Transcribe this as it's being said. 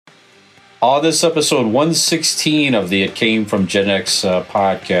On this episode 116 of the It Came from GenX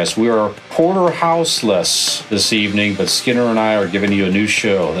podcast, we are porterhouseless this evening, but Skinner and I are giving you a new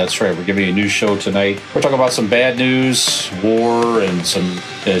show. That's right, we're giving you a new show tonight. We're talking about some bad news, war, and some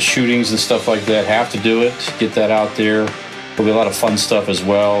shootings and stuff like that. Have to do it, get that out there. There'll be a lot of fun stuff as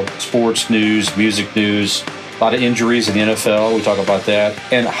well. Sports news, music news, a lot of injuries in the NFL. We talk about that.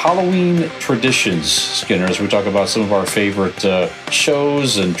 And Halloween traditions, Skinner, as we talk about some of our favorite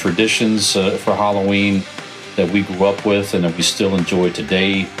shows and traditions for Halloween that we grew up with and that we still enjoy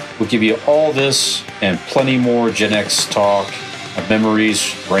today. We'll give you all this and plenty more Gen X talk,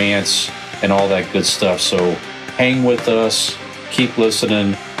 memories, rants, and all that good stuff. So hang with us, keep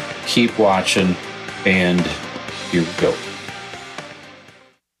listening, keep watching, and here we go.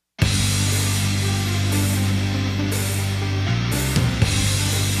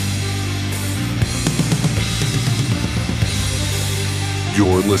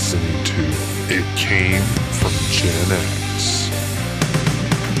 You're listening to It Came from Gen X.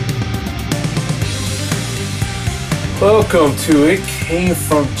 Welcome to It Came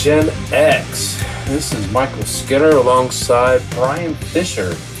from Gen X. This is Michael Skinner alongside Brian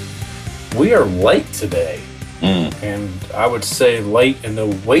Fisher. We are late today. And I would say late in the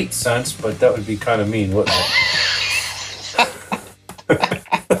weight sense, but that would be kind of mean, wouldn't it?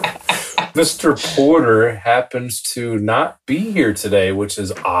 Mr. Porter happens to not be here today, which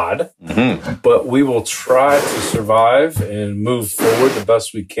is odd, but we will try to survive and move forward the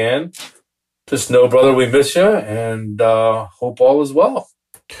best we can. Just know, brother, we miss you and hope all is well.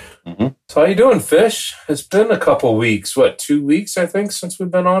 So how you doing, Fish? It's been a couple weeks, 2 weeks, I think, since we've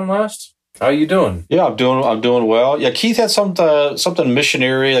been on last. How you doing? Yeah, I'm doing well. Yeah, Keith had something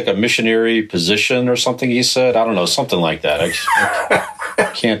missionary, like a missionary position or something. He said, I don't know, something like that.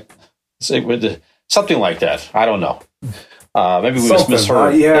 I can't. Something like that. I don't know. Maybe we just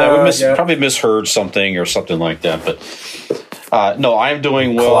misheard. Probably misheard something or something like that. But no, I'm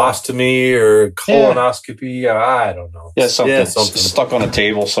doing well. Colostomy or colonoscopy. I don't know. Yeah, something stuck on a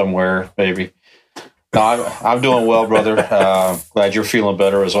table somewhere, maybe. No, I'm doing well, brother. Glad you're feeling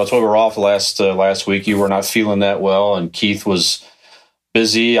better as well. That's why we were off last week. You were not feeling that well, and Keith was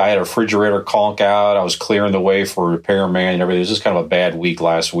busy. I had a refrigerator conk out. I was clearing the way for repairman and everything. It was just kind of a bad week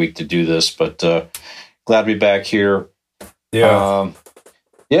last week to do this, but glad to be back here. Yeah.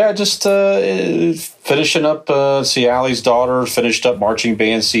 Just finishing up. Allie's daughter finished up marching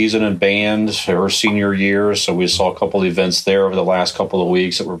band season and band her senior year. So we saw a couple of events there over the last couple of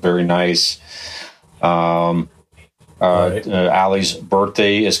weeks that were very nice. Allie's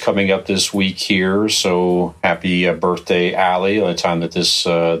birthday is coming up this week here, so happy birthday, Allie! On the time that this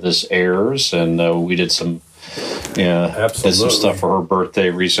airs, and we did some stuff for her birthday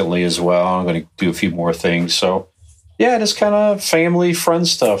recently as well. I'm going to do a few more things. So yeah, just kind of family, friend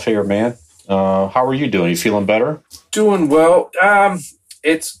stuff here, man. How are you doing? You feeling better? Doing well.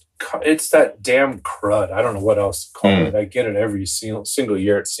 It's that damn crud. I don't know what else to call it. I get it every single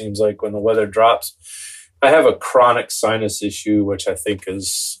year. It seems like when the weather drops. I have a chronic sinus issue, which I think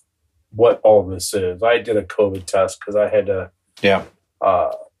is what all this is. I did a COVID test because I had to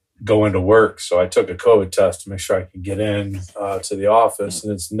go into work. So I took a COVID test to make sure I could get in to the office,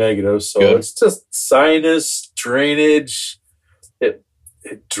 and it's negative. So It's just sinus drainage. It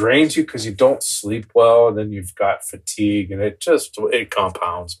drains you because you don't sleep well, and then you've got fatigue, and it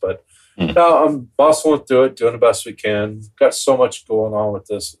compounds. But no, I'm bustling through it, doing the best we can. Got so much going on with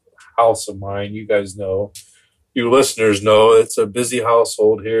this house of mine. You guys know, you listeners know, it's a busy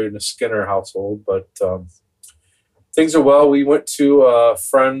household here in the Skinner household, but things are well. We went to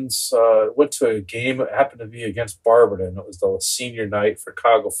went to a game that happened to be against Barberton. It was the senior night for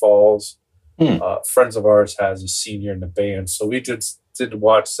Cuyahoga Falls. Friends of ours has a senior in the band, so we did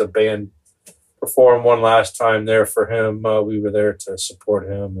watch the band perform one last time there for him. We were there to support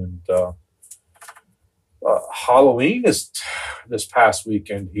him, and Halloween is this past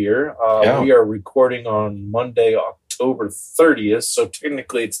weekend here. We are recording on Monday, October 30th, so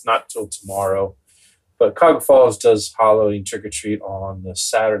technically it's not till tomorrow. But Cuyahoga Falls does Halloween trick-or-treat on the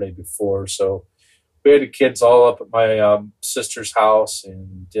Saturday before, so we had the kids all up at my sister's house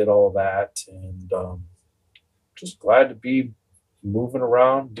and did all that, and just glad to be moving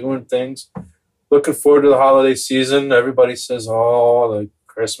around, doing things. Looking forward to the holiday season. Everybody says, the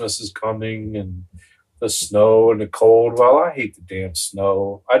Christmas is coming, and the snow and the cold. Well, I hate the damn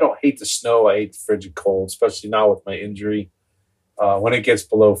snow. I don't hate the snow. I hate the frigid cold, especially now with my injury. When it gets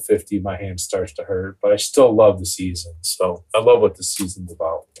below 50, my hand starts to hurt. But I still love the season. So I love what the season's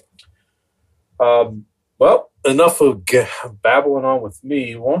about. Well, enough of babbling on with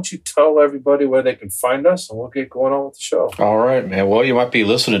me. Won't you tell everybody where they can find us, and we'll get going on with the show. All right, man. Well, you might be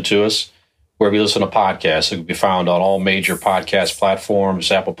listening to us wherever you listen to podcasts. It can be found on all major podcast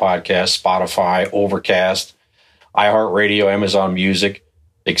platforms, Apple Podcasts, Spotify, Overcast, iHeartRadio, Amazon Music,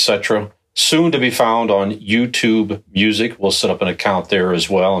 etc. Soon to be found on YouTube Music. We'll set up an account there as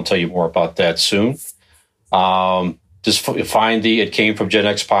well and tell you more about that soon. Just find the It Came from Gen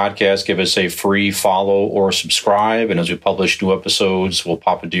X podcast. Give us a free follow or subscribe. And as we publish new episodes, we'll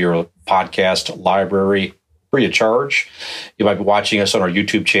pop into your podcast library free of charge. You might be watching us on our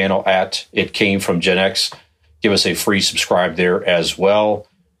YouTube channel at It Came from Gen X. Give us a free subscribe there as well.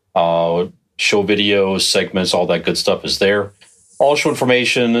 Show videos, segments, all that good stuff is there. All show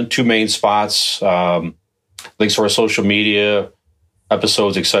information, 2 main spots, links to our social media,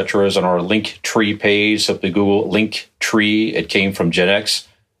 episodes, etc. is on our Linktree page. Simply Google Linktree. It Came from Gen X.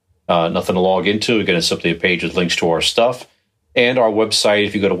 Nothing to log into. Again, it's simply a page with links to our stuff. And our website,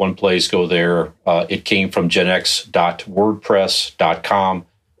 if you go to one place, go there. itcamefromgenx.wordpress.com.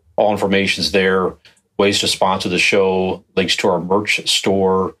 All information's there. Ways to sponsor the show, links to our merch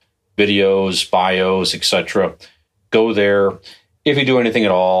store, videos, bios, etc. Go there. If you do anything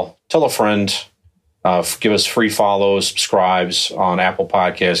at all, tell a friend. Give us free follows, subscribes on Apple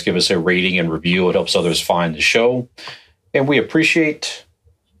Podcasts. Give us a rating and review. It helps others find the show. And we appreciate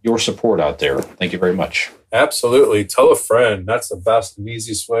your support out there. Thank you very much. Absolutely. Tell a friend. That's the best and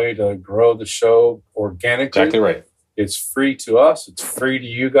easiest way to grow the show organically. Exactly right. It's free to us. It's free to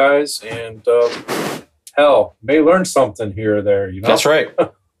you guys. And hell, may learn something here or there. You know? That's right.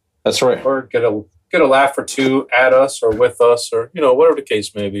 That's right. Or get a laugh or two at us or with us or, whatever the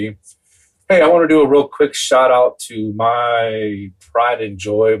case may be. Hey, I want to do a real quick shout out to my pride and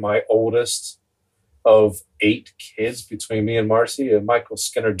joy, my oldest of 8 kids between me and Marcy, and Michael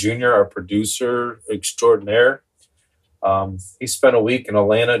Skinner Jr., our producer extraordinaire. He spent a week in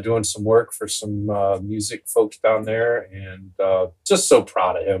Atlanta doing some work for some music folks down there, and just so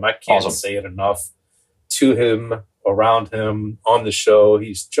proud of him. I can't say it enough to him, around him, on the show.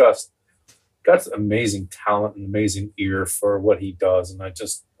 He's just got amazing talent and amazing ear for what he does, and I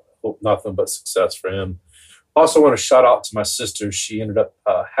just hope nothing but success for him. Also want to shout out to my sister. She ended up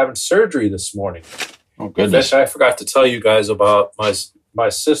having surgery this morning. Oh, goodness. I forgot to tell you guys about my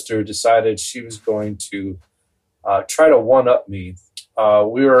sister decided she was going to try to one-up me.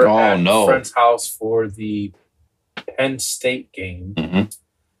 We were at a friend's house for the Penn State game,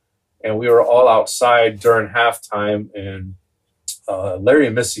 and we were all outside during halftime, and Larry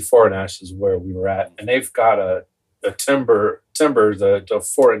and Missy Fornash is where we were at, and they've got a timber, the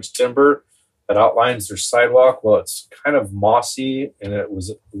 4-inch timber that outlines their sidewalk. Well, it's kind of mossy, and it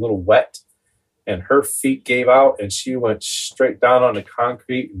was a little wet, and her feet gave out, and she went straight down on the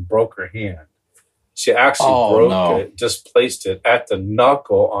concrete and broke her hand. She actually it, just placed it at the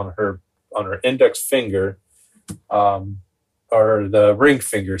knuckle on her index finger, or the ring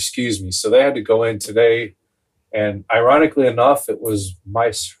finger, excuse me. So they had to go in today, and ironically enough, it was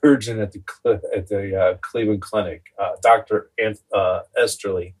my surgeon at the Cleveland Clinic, Dr.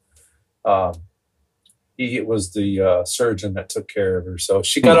 Esterly. He was the surgeon that took care of her. So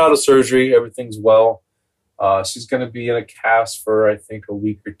she got out of surgery. Everything's well. She's going to be in a cast for, I think, a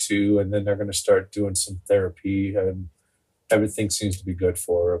week or 2, and then they're going to start doing some therapy, and everything seems to be good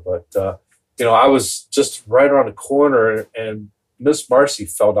for her. But, I was just right around the corner, and Miss Marcy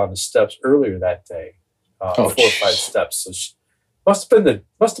fell down the steps earlier that day, 4 or 5 steps. So she must have been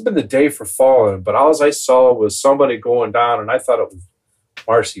the day for falling. But all I saw was somebody going down, and I thought it was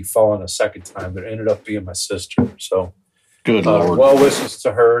Marcy falling a second time, but it ended up being my sister. So good Lord. Well wishes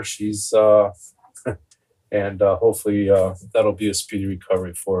to her. She's and hopefully that'll be a speedy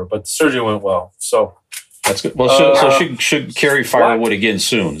recovery for her. But the surgery went well, so that's good. Well, so she should carry firewood again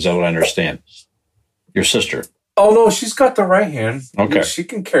soon. Is that what I understand? Your sister? Oh no, she's got the right hand. Okay, she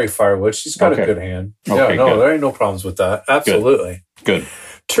can carry firewood. She's got a good hand. Okay, there ain't no problems with that. Absolutely good.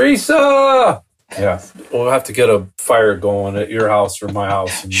 Teresa. Yeah, we'll have to get a fire going at your house or my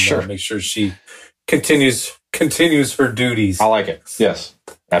house, and make sure she continues her duties. I like it. Yes,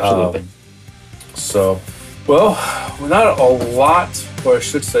 absolutely. Well, not a lot, or I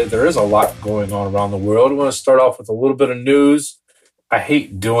should say there is a lot going on around the world. I want to start off with a little bit of news. I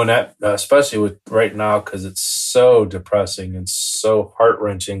hate doing that, especially with right now, because it's so depressing and so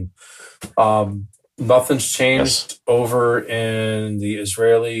heart-wrenching. Nothing's changed over in the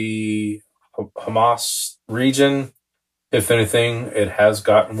Israeli Hamas region. If anything, it has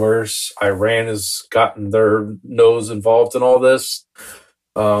gotten worse. Iran has gotten their nose involved in all this,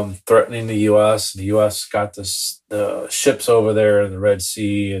 threatening the U.S. The U.S. got this ships over there in the Red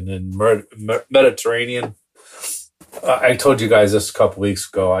Sea and then Mediterranean. I told you guys this a couple weeks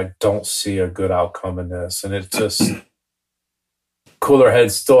ago. I don't see a good outcome in this, and it just cooler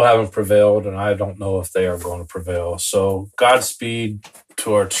heads still haven't prevailed, and I don't know if they are going to prevail. So Godspeed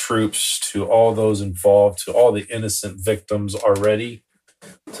to our troops, to all those involved, to all the innocent victims already,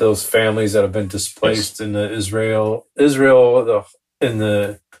 to those families that have been displaced in the in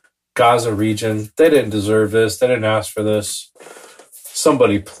the Gaza region. They didn't deserve this. They didn't ask for this.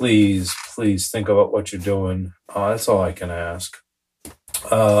 Somebody, please think about what you're doing. That's all I can ask.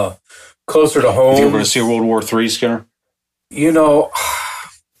 Closer to home. You ever going to see World War III, Skinner? You know,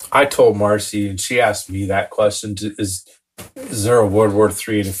 I told Marcy, and she asked me that question: Is there a World War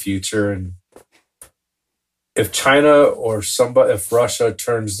III in the future? And if China or if Russia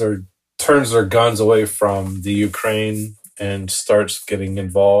turns their guns away from the Ukraine and starts getting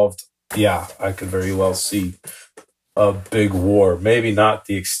involved, yeah, I could very well see a big war. Maybe not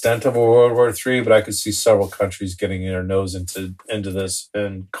the extent of a World War III, but I could see several countries getting their nose into this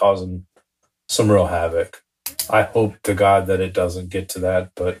and causing some real havoc. I hope to God that it doesn't get to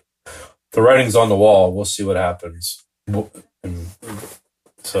that, but the writing's on the wall. We'll see what happens.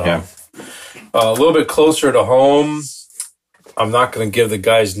 So, yeah. A little bit closer to home, I'm not going to give the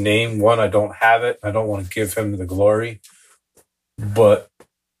guy's name. One, I don't have it. I don't want to give him the glory. But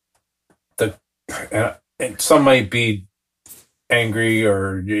and some might be angry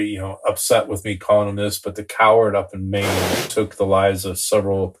or upset with me calling him this, but the coward up in Maine took the lives of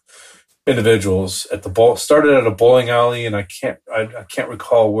several individuals at started at a bowling alley, and I can't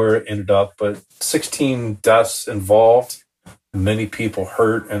recall where it ended up, but 16 deaths involved, many people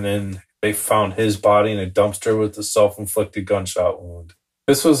hurt, and then they found his body in a dumpster with a self-inflicted gunshot wound.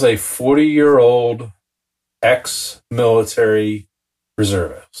 This was a 40-year-old ex-military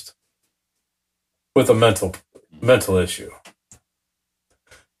reservist with a mental issue.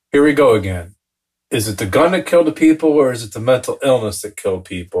 Here we go again. Is it the gun that killed the people, or is it the mental illness that killed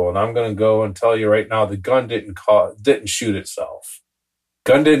people? And I'm going to go and tell you right now, the gun didn't shoot itself.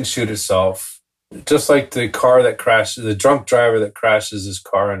 Gun didn't shoot itself. Just like the car that crashes, the drunk driver that crashes his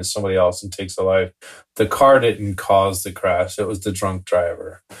car into somebody else and takes a life. The car didn't cause the crash. It was the drunk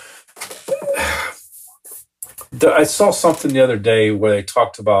driver. I saw something the other day where they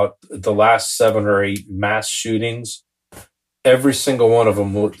talked about the last 7 or 8 mass shootings. Every single one of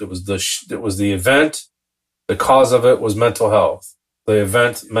them, it was the event. The cause of it was mental health. The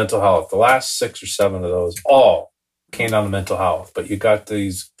event, mental health. The last 6 or 7 of those all came down to mental health. But you got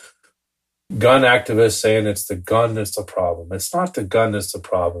these gun activists saying it's the gun that's the problem. It's not the gun that's the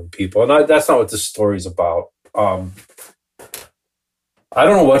problem, people. And that's not what this story's about. I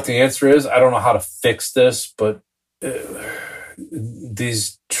don't know what the answer is. I don't know how to fix this, but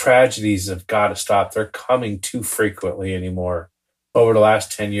these tragedies have got to stop. They're coming too frequently anymore. Over the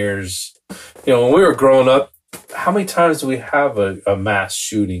last 10 years, when we were growing up, how many times do we have a mass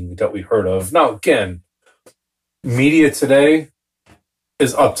shooting that we heard of? Now, again, media today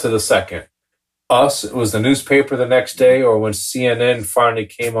is up to the second. It was the newspaper the next day, or when CNN finally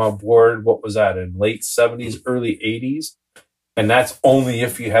came on board, what was that, in late 70s, early 80s? And that's only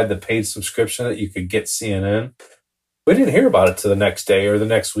if you had the paid subscription that you could get CNN. We didn't hear about it till the next day or the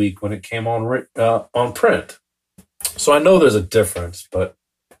next week when it came on print. So I know there's a difference, but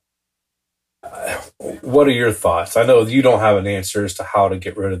what are your thoughts? I know you don't have an answer as to how to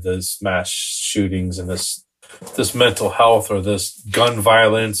get rid of this mass shootings and this mental health or this gun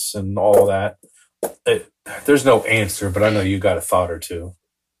violence and all that. There's no answer, but I know you got a thought or two.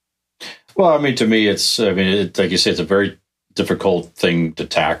 Well, I mean, to me, like you say, it's a very difficult thing to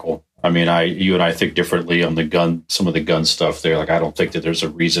tackle. I mean, you and I think differently on some of the gun stuff there. Like, I don't think that there's a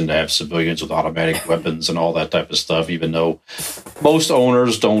reason to have civilians with automatic weapons and all that type of stuff, even though most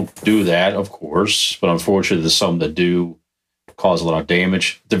owners don't do that, of course. But unfortunately, there's some that do cause a lot of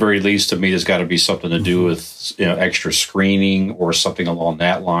damage. At the very least, to me, there's got to be something to do with extra screening or something along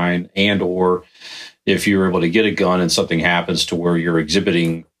that line. And or if you're able to get a gun and something happens to where you're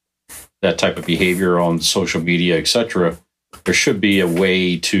exhibiting that type of behavior on social media, etc., there should be a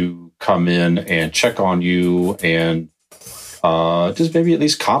way to come in and check on you and just maybe at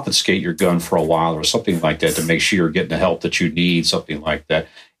least confiscate your gun for a while or something like that to make sure you're getting the help that you need, something like that.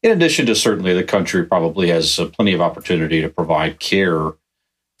 In addition to certainly the country probably has plenty of opportunity to provide care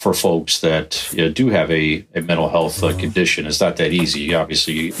for folks that do have a mental health condition. It's not that easy.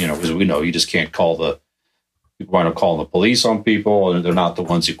 Obviously, as we know, you just can't wind up calling the police on people, and they're not the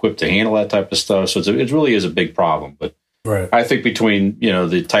ones equipped to handle that type of stuff. So it really is a big problem. But right. I think between,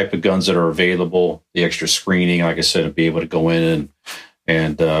 the type of guns that are available, the extra screening, like I said, and be able to go in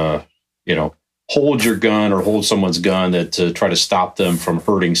and hold your gun or hold someone's gun to try to stop them from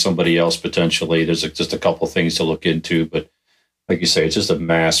hurting somebody else potentially. There's just a couple of things to look into. But like you say, it's just a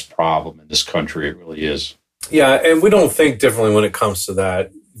mass problem in this country. It really is. Yeah, and we don't think differently when it comes to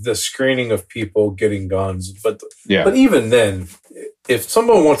that. The screening of people getting guns, but even then, if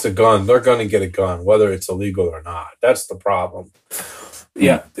someone wants a gun, they're going to get a gun, whether it's illegal or not. That's the problem.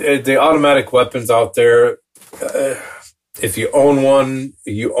 Yeah, the automatic weapons out there. If you own one,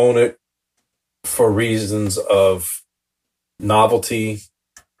 you own it for reasons of novelty.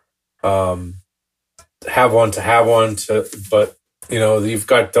 Have one to have one to, but you've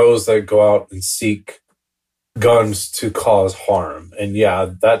got those that go out and seek guns to cause harm, and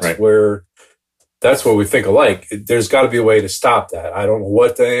that's where we think alike. There's got to be a way to stop that. I don't know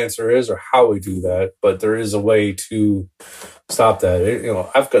what the answer is or how we do that, but there is a way to stop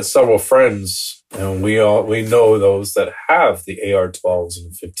that. I've got several friends, and we know those that have the AR-12s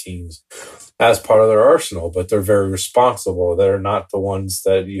and the 15s as part of their arsenal, but they're very responsible. They're not the ones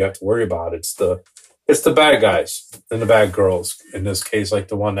that you have to worry about. It's the bad guys and the bad girls in this case, like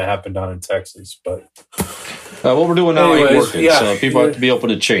the one that happened down in Texas. But what we're doing now ain't working. So people have to be open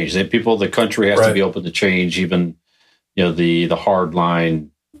to change. The country has to be open to change. Even the hard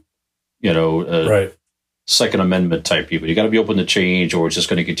line, Second Amendment type people. You got to be open to change, or it's just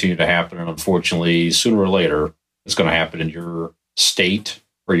going to continue to happen. And unfortunately, sooner or later, it's going to happen in your state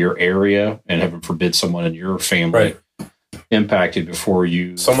or your area, and heaven forbid, someone in your family impacted before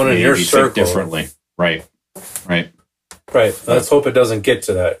you. Someone in your circle think differently. Right. Let's hope it doesn't get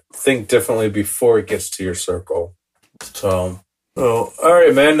to that. Think differently before it gets to your circle. So, all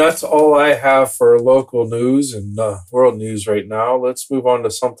right, man. That's all I have for local news and world news right now. Let's move on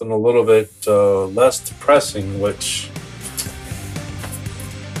to something a little bit less depressing, which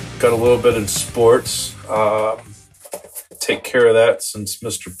got a little bit in sports. Take care of that since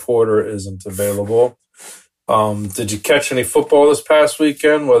Mr. Porter isn't available. Did you catch any football this past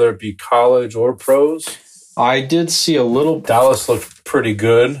weekend, whether it be college or pros? I did see a little. Dallas looked pretty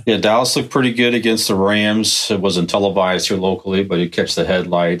good. Yeah, Dallas looked pretty good against the Rams. It wasn't televised here locally, but you catch the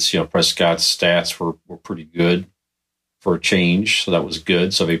headlights. Prescott's stats were pretty good for a change, so that was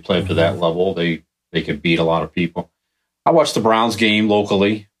good. So they played to that level. They could beat a lot of people. I watched the Browns game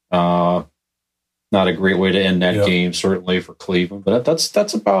locally. Not a great way to end that game, certainly for Cleveland. But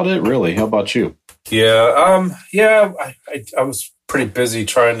that's about it, really. How about you? Yeah, I was pretty busy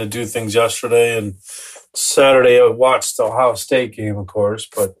trying to do things yesterday, and Saturday I watched the Ohio State game, of course,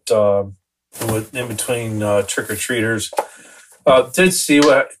 but in between trick-or-treaters. Did see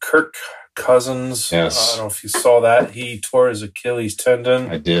what Kirk Cousins, I don't know if you saw that, he tore his Achilles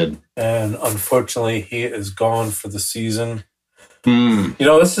tendon. I did. And unfortunately, he is gone for the season.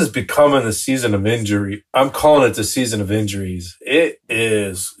 This is becoming the season of injury. I'm calling it the season of injuries. It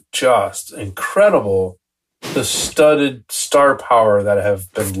is just incredible, the studded star power that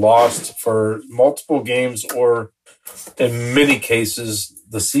have been lost for multiple games or, in many cases,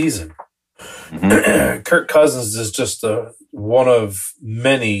 the season. Kirk Cousins is just one of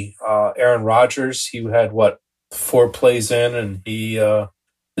many. Aaron Rodgers, he had, 4 plays in, and he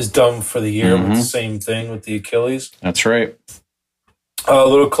is done for the year with the same thing with the Achilles. That's right. A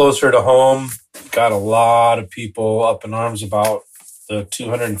little closer to home, got a lot of people up in arms about the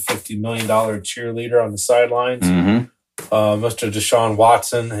 $250 million cheerleader on the sidelines. Mr. Deshaun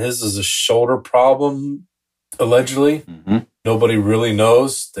Watson, his is a shoulder problem, allegedly. Nobody really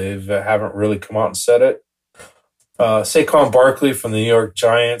knows. They haven't really come out and said it. Saquon Barkley from the New York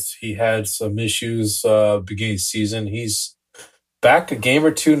Giants, he had some issues beginning of the season. He's back a game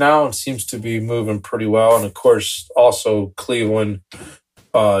or two now and seems to be moving pretty well. And, of course, also Cleveland,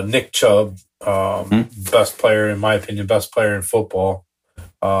 Nick Chubb, best player, in my opinion, best player in football,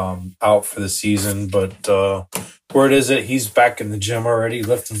 out for the season. But word is that he's back in the gym already,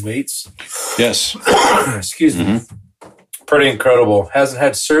 lifting weights. Yes. Excuse me. Pretty incredible. Hasn't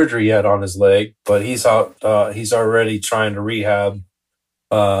had surgery yet on his leg, but he's out. He's already trying to rehab,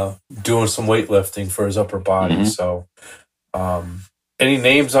 doing some weightlifting for his upper body. So, any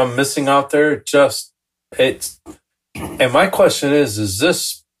names I'm missing out there? And my question is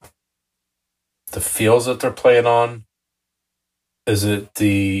this the fields that they're playing on? Is it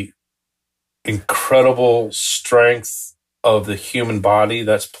the incredible strength of the human body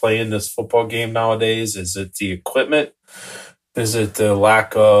that's playing this football game nowadays? Is it the equipment? Is it the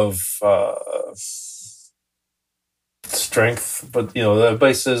lack of strength? But,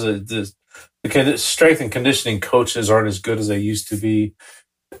 everybody says the strength and conditioning coaches aren't as good as they used to be.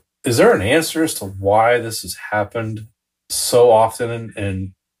 Is there an answer as to why this has happened so often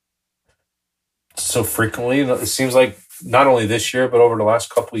and so frequently? It seems like not only this year, but over the last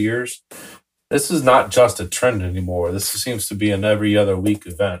couple of years, this is not just a trend anymore. This seems to be an every other week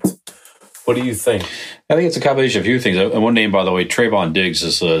event. What do you think? I think it's a combination of a few things. And one name, by the way, Trayvon Diggs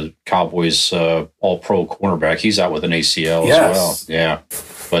is the Cowboys all-pro cornerback. He's out with an ACL as well. Yeah.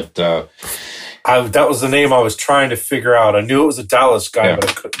 But that was the name I was trying to figure out. I knew it was a Dallas guy, but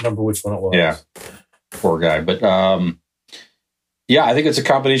I couldn't remember which one it was. Yeah. Poor guy. But yeah, I think it's a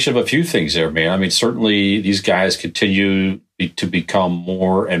combination of a few things there, man. I mean, certainly these guys continue to become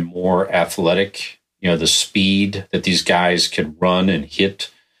more and more athletic. You know, the speed that these guys can run and hit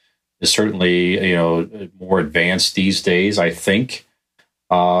is certainly, you know, more advanced these days, I think.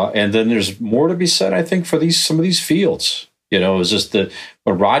 And then there's more to be said, I think, for some of these fields. You know, it was just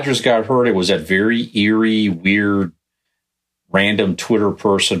when Rodgers got hurt, it was that very eerie, weird, random Twitter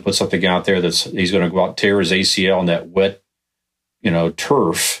person put something out there he's going to go out and tear his ACL on that wet, you know,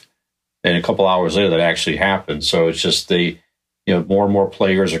 turf. And a couple hours later, that actually happened. So it's just more and more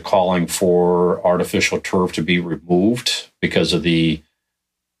players are calling for artificial turf to be removed because of I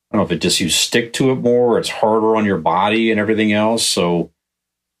don't know if you stick to it more, or it's harder on your body and everything else. So,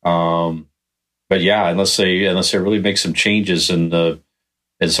 but yeah, unless they really make some changes in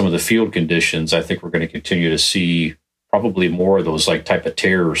some of the field conditions, I think we're going to continue to see probably more of those type of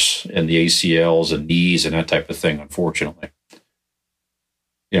tears in the ACLs and knees and that type of thing, unfortunately.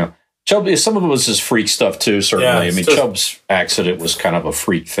 You know, Chubb, some of it was just freak stuff too, certainly. Yeah, I mean, Chubb's accident was kind of a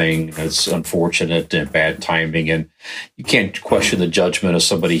freak thing. It's unfortunate and bad timing, and you can't question the judgment of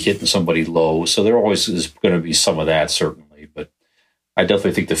somebody hitting somebody low. So there always is going to be some of that, certainly. But I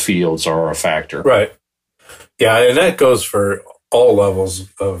definitely think the fields are a factor. Right. Yeah, and that goes for all levels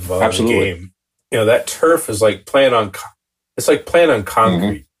of the game. You know, that turf is like playing on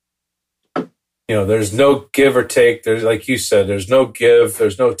concrete. Mm-hmm. You know, there's no give or take. There's, like you said, there's no give,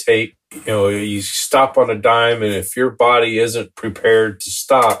 there's no take. You know, you stop on a dime, and if your body isn't prepared to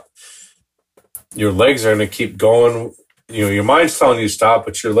stop, your legs are going to keep going. You know, your mind's telling you to stop,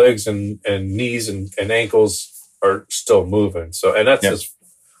 but your legs and knees and ankles are still moving. So, and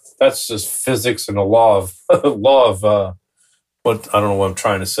that's just physics and a law of what I don't know what I'm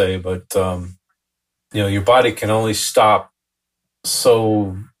trying to say, but you know, your body can only stop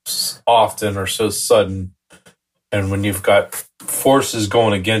so often or so sudden, and when you've got forces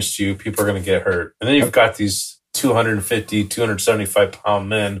going against you, people are going to get hurt. And then you've got these 250, 275 pound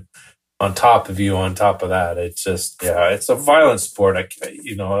men on top of you. On top of that, it's just it's a violent sport. I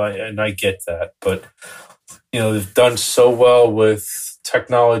get that, but you know, they've done so well with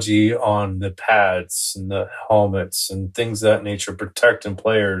technology on the pads and the helmets and things of that nature, protecting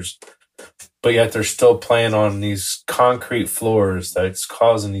players. But yet they're still playing on these concrete floors that's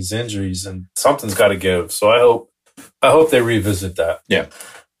causing these injuries, and something's got to give. So I hope they revisit that. Yeah.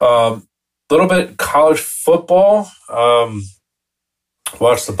 Little bit college football.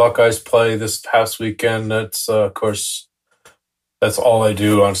 Watched the Buckeyes play this past weekend. That's of course, that's all I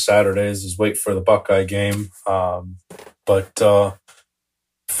do on Saturdays is wait for the Buckeye game. But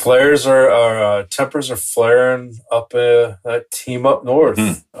flares tempers are flaring up that team up north.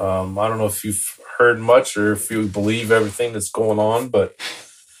 I don't know if you've heard much or if you believe everything that's going on, but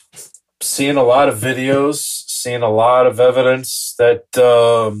seeing a lot of videos, seeing a lot of evidence that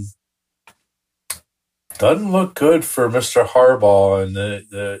doesn't look good for Mr. Harbaugh and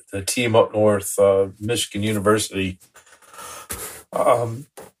the team up north, Michigan University.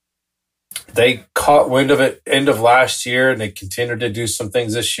 They caught wind of it end of last year, and they continued to do some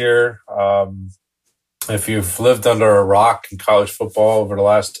things this year. If you've lived under a rock in college football over the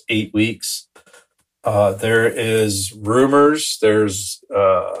last 8 weeks, there is rumors, there's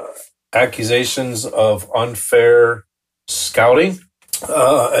accusations of unfair scouting.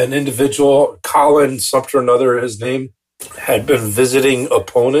 An individual, Colin something or another, his name, had been visiting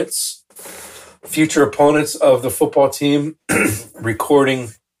future opponents of the football team, recording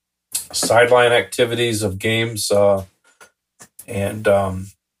sideline activities of games, and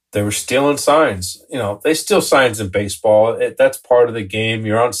they were stealing signs. You know, they steal signs in baseball. That's part of the game.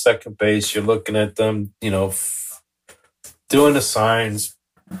 You're on second base. You're looking at them, you know, doing the signs.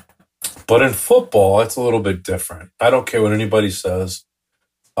 But in football, it's a little bit different. I don't care what anybody says.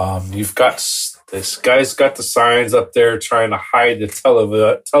 You've got this guy's got the signs up there trying to hide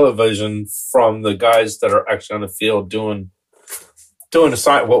the television from the guys that are actually on the field doing the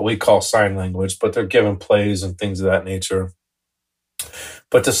sign, what we call sign language, but they're giving plays and things of that nature.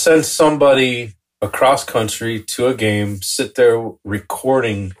 But to send somebody across country to a game, sit there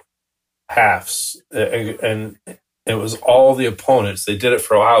recording halves, and it was all the opponents. They did it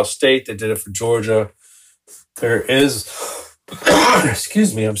for Ohio State. They did it for Georgia. There is,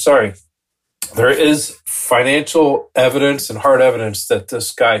 excuse me, I'm sorry. There is financial evidence and hard evidence that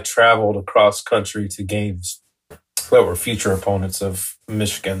this guy traveled across country to games that were future opponents of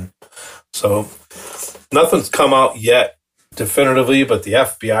Michigan. So nothing's come out yet definitively, but the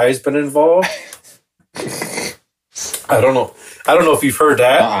FBI has been involved. I don't know if you've heard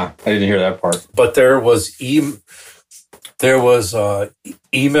that. I didn't hear that part. But there was emails,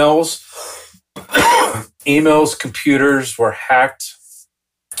 computers were hacked,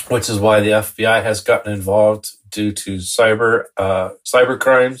 which is why the FBI has gotten involved due to cyber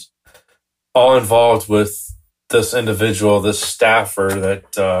crimes, all involved with this individual, this staffer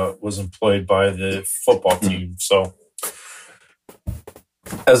that was employed by the football team. So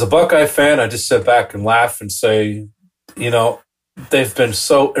as a Buckeye fan, I just sit back and laugh and say, they've been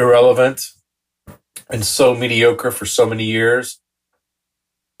so irrelevant and so mediocre for so many years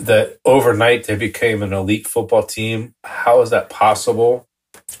that overnight they became an elite football team. How is that possible?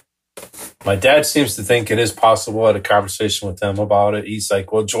 My dad seems to think it is possible. I had a conversation with him about it. He's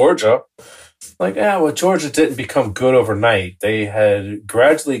like, well, Georgia. Georgia didn't become good overnight. They had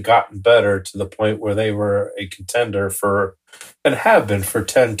gradually gotten better to the point where they were a contender and have been for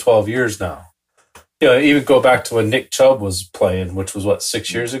 10, 12 years now. Even go back to when Nick Chubb was playing, which was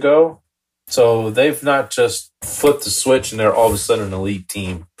 6 years ago. So they've not just flipped the switch and they're all of a sudden an elite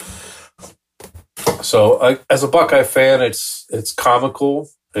team. So as a Buckeye fan, it's comical.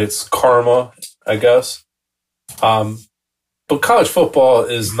 It's karma, I guess. But college football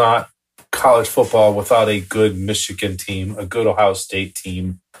is not college football without a good Michigan team, a good Ohio State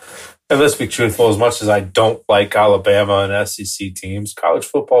team. And let's be truthful, as much as I don't like Alabama and SEC teams, college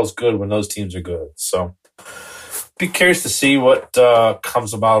football is good when those teams are good. So be curious to see what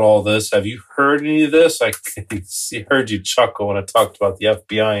comes about all this. Have you heard any of this? I heard you chuckle when I talked about the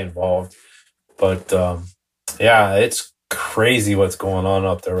FBI involved. But, it's crazy what's going on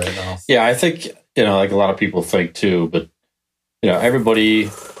up there right now. Yeah, I think, like a lot of people think too, but, everybody,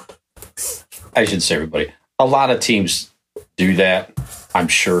 I shouldn't say everybody, a lot of teams do that, I'm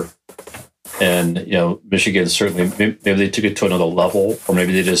sure. And, Michigan certainly, maybe they took it to another level, or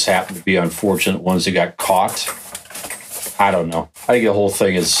maybe they just happened to be unfortunate ones that got caught. I don't know. I think the whole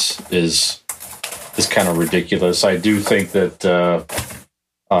thing is kind of ridiculous. I do think that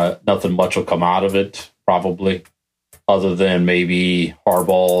nothing much will come out of it, probably, other than maybe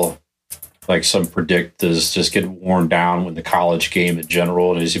Harbaugh, like some predict, is just getting worn down with the college game in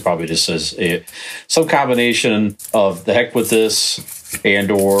general. And as he probably just says, some combination of the heck with this,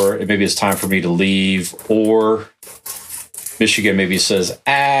 and or maybe it's time for me to leave, or Michigan maybe says,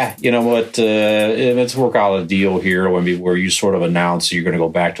 you know what, let's work out a deal here where you sort of announce you're going to go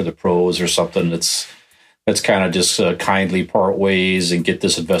back to the pros or something. Let's kind of just kindly part ways and get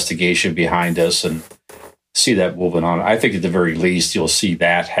this investigation behind us and see that moving on. I think at the very least you'll see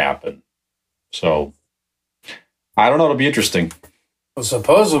that happen. So I don't know. It'll be interesting. Well,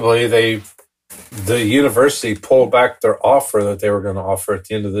 supposedly the university pulled back their offer that they were going to offer at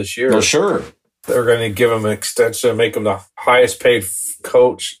the end of this year. Well, sure. They were going to give him an extension, make him the highest paid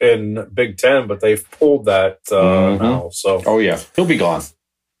coach in Big Ten, but they've pulled that now. So, oh yeah, he'll be gone.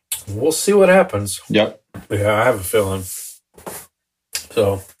 We'll see what happens. Yep. Yeah, I have a feeling.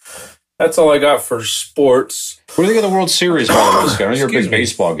 So that's all I got for sports. What do you think of the World Series, by the way, Scott? I know you're a big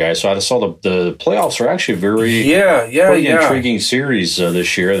baseball guy, so I saw the playoffs are actually pretty intriguing series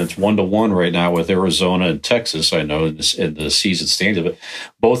this year, and it's 1-1 right now with Arizona and Texas. I know in the season standings, but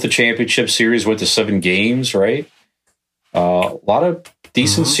both the championship series went to 7 games, right? A lot of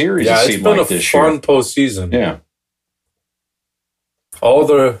decent series. Yeah, it it's seemed been like a this fun year. postseason. Yeah. All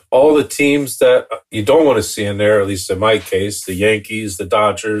the teams that you don't want to see in there, at least in my case, the Yankees, the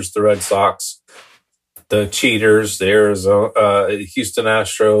Dodgers, the Red Sox, the Cheaters, the Arizona, Houston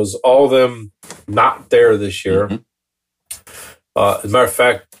Astros, all of them not there this year. As a matter of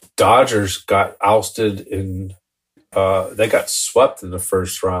fact, Dodgers got ousted they got swept in the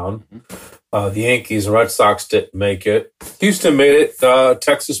first round. The Yankees and Red Sox didn't make it. Houston made it.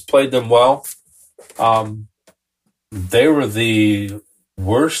 Texas played them well. They were the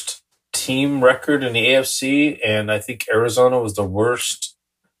worst team record in the AFC, and I think Arizona was the worst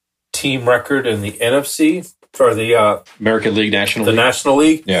team record in the NFC for the American League, National League. The National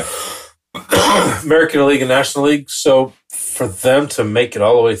League. Yeah. American League and National League. So for them to make it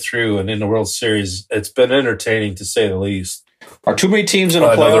all the way through and in the World Series, it's been entertaining to say the least. Are too many teams in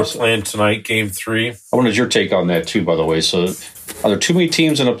the Another playoffs? playing tonight, Game 3. I wanted your take on that too, by the way. So, are there too many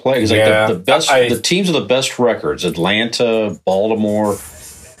teams in a play? Because the teams with the best records, Atlanta, Baltimore,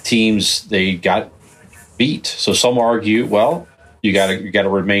 teams they got beat. So some argue, well, you got to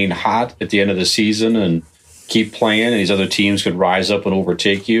remain hot at the end of the season and keep playing, and these other teams could rise up and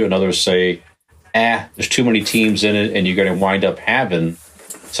overtake you. And others say, there's too many teams in it, and you're going to wind up having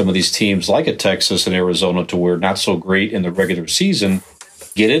some of these teams like a Texas and Arizona to where not so great in the regular season,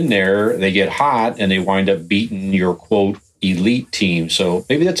 get in there, they get hot, and they wind up beating your, quote, elite team. So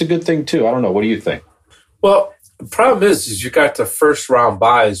maybe that's a good thing, too. I don't know. What do you think? Well, the problem is you got the first round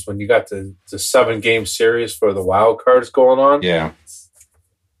buys when you got the 7-game series for the wild cards going on. Yeah.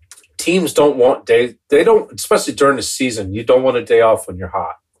 Teams don't want they don't, especially during the season, you don't want a day off when you're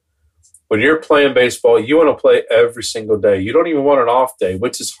hot. When you're playing baseball, you want to play every single day. You don't even want an off day,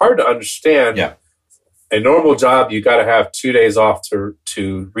 which is hard to understand. Yeah. A normal job, you got to have 2 days off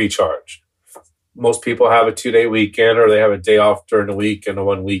to recharge. Most people have a 2-day weekend, or they have a day off during the week and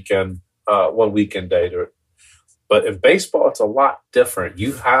one weekend day. But in baseball, it's a lot different.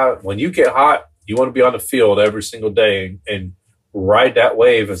 When you get hot, you want to be on the field every single day and ride that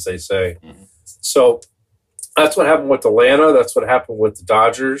wave, as they say. Mm-hmm. So that's what happened with Atlanta. That's what happened with the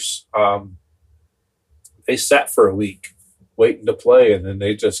Dodgers. They sat for a week waiting to play, and then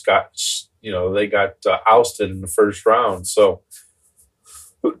they just got ousted in the first round. So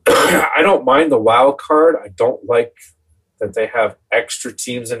I don't mind the wild card. I don't like that they have extra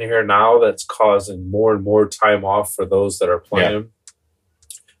teams in here now. That's causing more and more time off for those that are playing.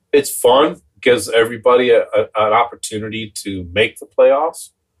 Yeah. It's fun. Gives everybody an opportunity to make the playoffs.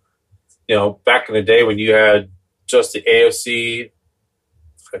 You know, back in the day when you had just the AFC,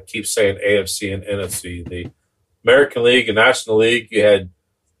 I keep saying AFC and NFC, the American League and National League, you had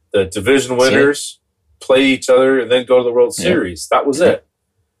the division winners play each other and then go to the World Series. That was it.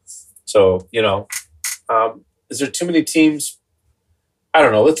 So, is there too many teams? I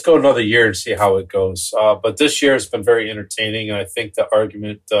don't know. Let's go another year and see how it goes. But this year has been very entertaining, and I think the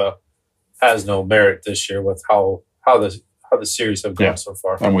argument has no merit this year with how the series have gone so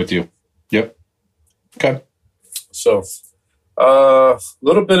far. I'm with you. Yep. Okay. So, a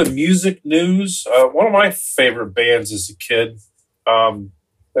little bit of music news. One of my favorite bands as a kid.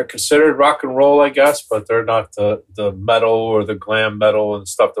 They're considered rock and roll, I guess, but they're not the metal or the glam metal and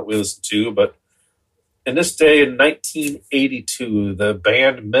stuff that we listen to. But in this day, in 1982, the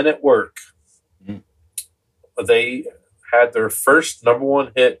band Men at Work, they had their first number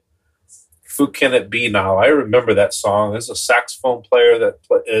one hit, Who Can It Be Now? I remember that song. There's a saxophone player that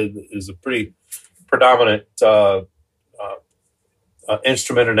is a pretty predominant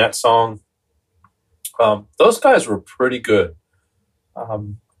instrument in that song. Those guys were pretty good.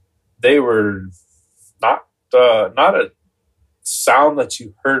 They were not a sound that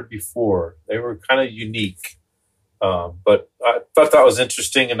you heard before. They were kind of unique. But I thought that was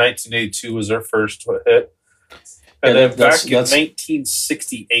interesting. In 1982 was their first hit. And then back in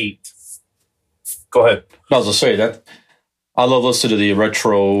 1968. Go ahead. I was going to say that I love listening to the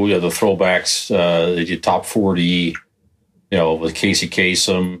retro, the throwbacks, the top 40, with Casey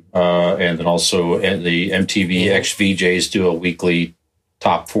Kasem, and then also the MTV XVJs do a weekly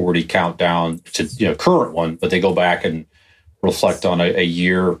top 40 countdown to current one, but they go back and reflect on a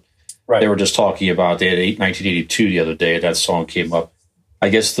year. Right. They were just talking about they had 1982 the other day. That song came up. I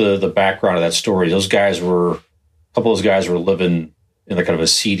guess the background of that story, a couple of those guys were living in kind of a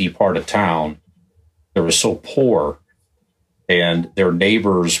seedy part of town. They were so poor, and their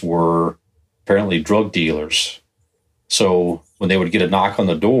neighbors were apparently drug dealers. So when they would get a knock on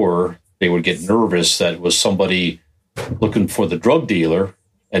the door, they would get nervous that it was somebody looking for the drug dealer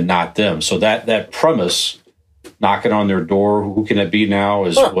and not them. So that premise, knocking on their door, who can it be now,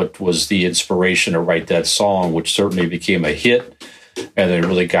 is what was the inspiration to write that song, which certainly became a hit, and they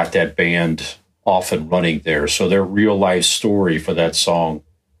really got that band off and running there. So their real life story for that song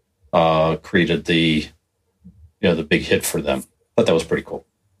created the big hit for them. I thought that was pretty cool.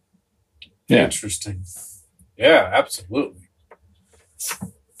 Yeah. Interesting. Yeah, absolutely.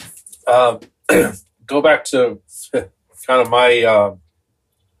 Go back to kind of my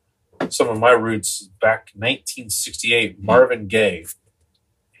some of my roots back in 1968. Marvin Gaye,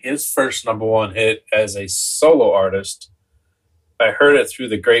 his first number one hit as a solo artist. I heard it through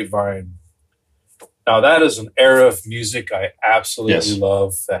the grapevine. Now, that is an era of music I absolutely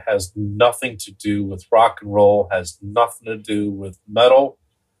love that has nothing to do with rock and roll, has nothing to do with metal,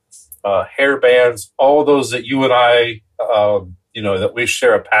 hair bands, all those that you and I, that we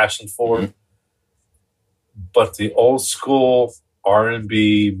share a passion for. Mm-hmm. But the old school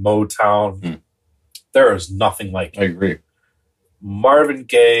R&B, Motown, there is nothing like it. I agree. Marvin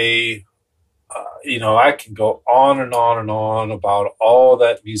Gaye, I can go on and on and on about all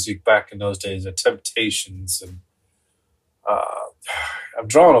that music back in those days, the Temptations, and I'm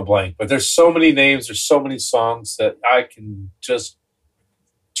drawing a blank, but there's so many names, there's so many songs that I can just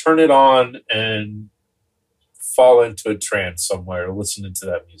turn it on and fall into a trance somewhere listening to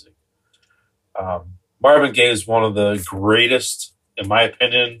that music. Marvin Gaye is one of the greatest, in my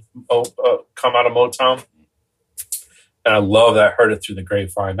opinion, come out of Motown. And I love that I heard it through the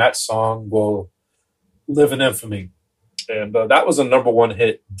grapevine. That song will live in infamy. And that was a number one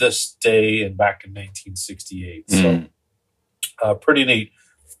hit this day and back in 1968. So pretty neat.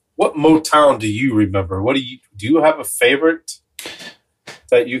 What Motown do you remember? Do you have a favorite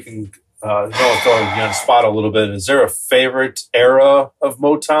that you can throwing you on the spot a little bit? Is there a favorite era of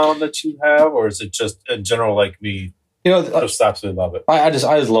Motown that you have, or is it just in general like me? Just absolutely love it. I just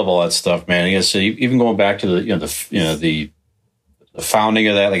love all that stuff, man. I guess even going back to the founding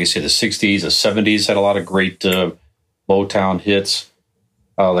of that, like I say, the 60s, the 70s had a lot of great Motown hits.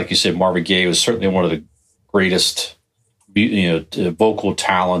 Like you said, Marvin Gaye was certainly one of the greatest vocal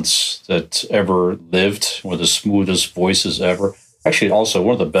talents that ever lived, one of the smoothest voices ever. Actually, also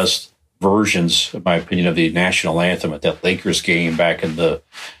one of the best versions, in my opinion, of the national anthem at that Lakers game back in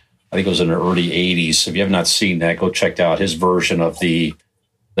I think it was in the early 80s. If you have not seen that, go check out his version of the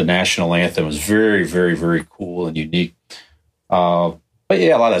national anthem. It was very, very, very cool and unique. But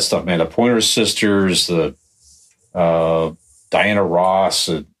yeah, a lot of that stuff, man. The Pointer Sisters, the Diana Ross,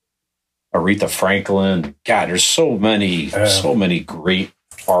 Aretha Franklin. God, there's so many great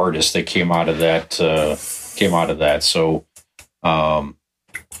artists that came out of that. So,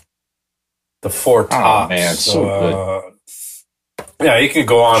 the Four Tops, man, so good. Yeah, you can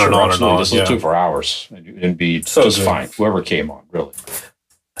go on and on and on. Just listen to it for hours and be so just good. Fine. Whoever came on, really.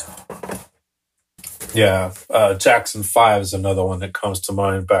 Yeah, Jackson 5 is another one that comes to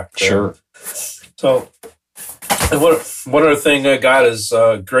mind back there. Sure. So, and one other thing I got is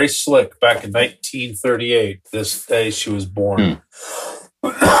Grace Slick back in 1938. This day she was born.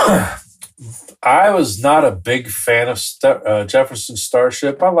 I was not a big fan of Jefferson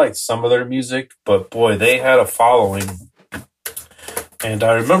Starship. I liked some of their music, but boy, they had a following. And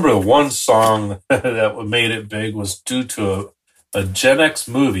I remember the one song that made it big was due to a GenX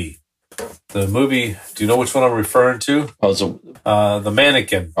movie. The movie, do you know which one I'm referring to? The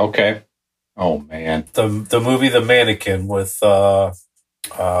Mannequin. Okay. Oh, man. The movie The Mannequin with, Kim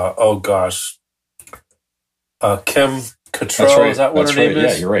Cattrall. Right. Is that what her name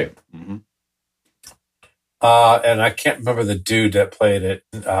is? Yeah, you're right. Mm-hmm. And I can't remember the dude that played it,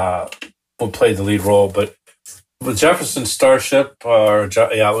 played the lead role, but with Jefferson Starship,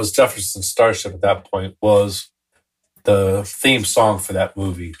 it was Jefferson Starship at that point, was the theme song for that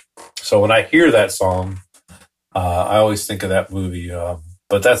movie. So when I hear that song, I always think of that movie.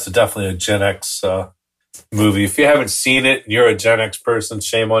 But that's definitely a Gen X movie. If you haven't seen it and you're a Gen X person,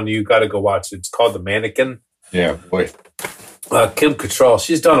 shame on you. You got to go watch it. It's called The Mannequin. Yeah, boy. Kim Cattrall,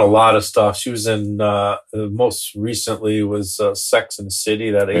 she's done a lot of stuff. She was in, most recently was Sex and the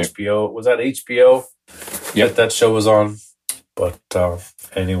City, that HBO. Was that HBO? Yep. That show was on. But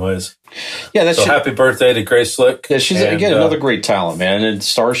anyways. Yeah, that's happy birthday to Grace Slick. Yeah, she's, again, another great talent, man. And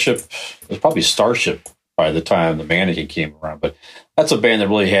Starship, it was probably Starship by the time the Mannequin came around. But that's a band that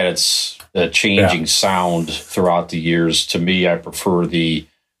really had its changing sound throughout the years. To me, I prefer the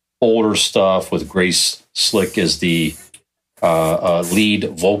older stuff with Grace Slick as the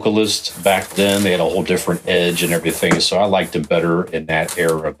lead vocalist back then. They had a whole different edge and everything, so I liked them better in that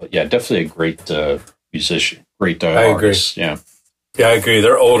era. But yeah, definitely a great musician, great artist. I agree.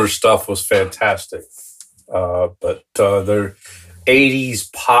 Their older stuff was fantastic, but their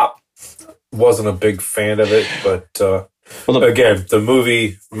 80s pop wasn't a big fan of it. But again, the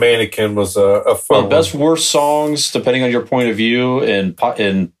movie Mannequin was a fun best worst songs, depending on your point of view, in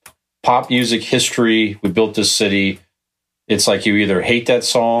pop music history. We Built This City. It's like you either hate that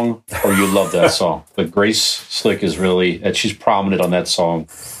song or you love that song. But Grace Slick is really, she's prominent on that song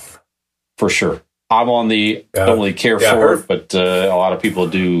for sure. I'm on the don't really care for it, but a lot of people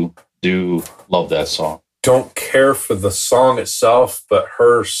do love that song. Don't care for the song itself, but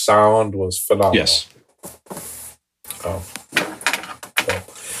her sound was phenomenal. Yes. Oh. So.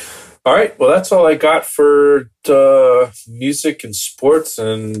 All right. Well, that's all I got for music and sports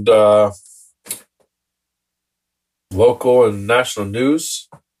and local and national news.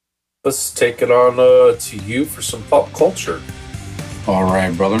 Let's take it on to you for some pop culture. All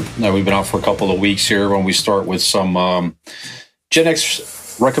right, brother. Now, we've been out for a couple of weeks here when we start with some Gen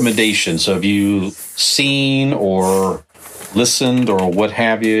X recommendations. So have you seen or listened or what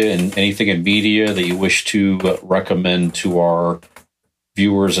have you, and anything in media that you wish to recommend to our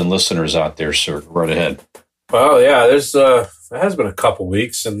viewers and listeners out there, sir? Right ahead. Well, yeah, it has been a couple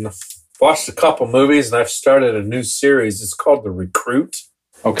weeks, and watched a couple movies, and I've started a new series. It's called The Recruit.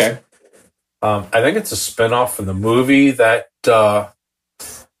 Okay. I think it's a spinoff from the movie that Al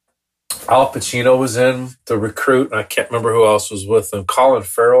Pacino was in, The Recruit, and I can't remember who else was with him. Colin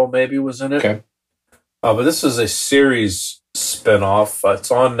Farrell maybe was in it. Okay. But this is a series spinoff. It's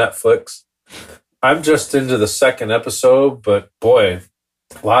on Netflix. I'm just into the second episode, but boy,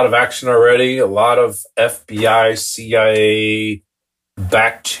 a lot of action already. A lot of FBI, CIA,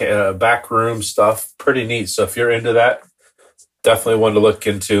 backroom stuff. Pretty neat. So if you're into that, definitely one to look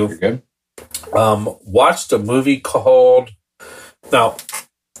into. You're good. Watched a movie called. Now,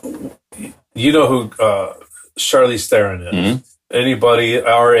 you know who Charlize Theron is. Mm-hmm. Anybody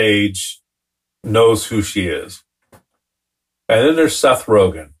our age knows who she is. And then there's Seth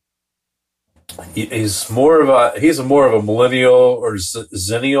Rogen. He's more of a millennial or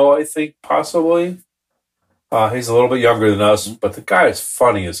zennial, I think, possibly. He's a little bit younger than us, but the guy is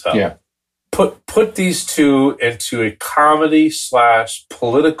funny as hell. Yeah. Put these two into a comedy /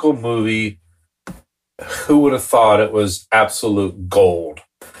 political movie. Who would have thought it was absolute gold?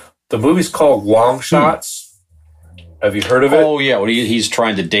 The movie's called Long Shots. Have you heard of it? Oh, yeah. Well, he's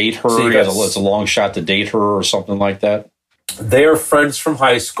trying to date her. So it's a long shot to date her or something like that. They are friends from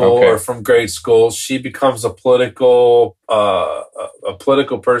high school or from grade school. She becomes a political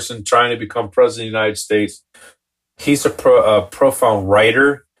person trying to become president of the United States. He's a profound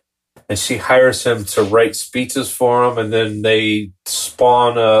writer, and she hires him to write speeches for him, and then they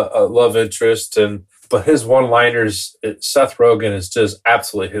spawn a love interest. But his one-liners, Seth Rogen is just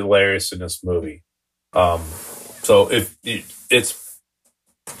absolutely hilarious in this movie. So it's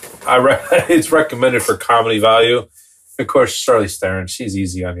recommended for comedy value. Of course, Charlize Theron, she's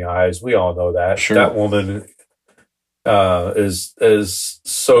easy on the eyes. We all know that. Sure. That woman is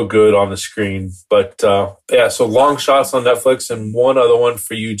so good on the screen. But so Long Shots on Netflix, and one other one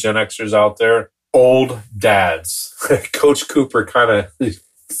for you Gen Xers out there, Old Dads. Coach Cooper kind of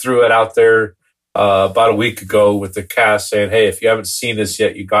threw it out there about a week ago with the cast saying, hey, if you haven't seen this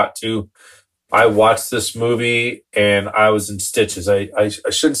yet, you got to. I watched this movie and I was in stitches. I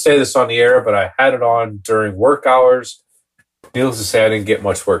shouldn't say this on the air, but I had it on during work hours. Needless to say, I didn't get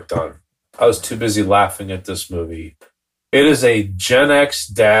much work done. I was too busy laughing at this movie. It is a Gen X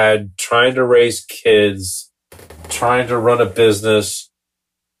dad trying to raise kids, trying to run a business,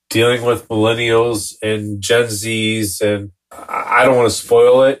 dealing with millennials and Gen Zs, and I don't want to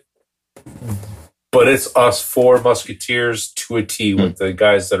spoil it, but it's us four musketeers to a T with the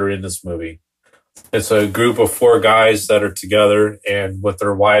guys that are in this movie. It's a group of four guys that are together and with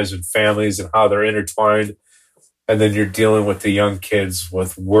their wives and families and how they're intertwined. And then you're dealing with the young kids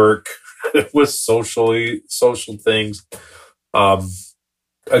with work, with social things.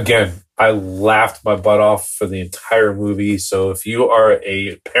 Again, I laughed my butt off for the entire movie. So if you are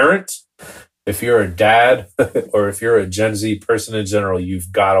a parent, if you're a dad, or if you're a Gen Z person in general,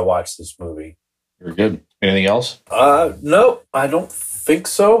 you've got to watch this movie. You're good. Anything else? Nope, I don't think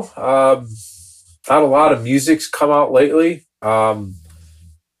so. Not a lot of music's come out lately. I'm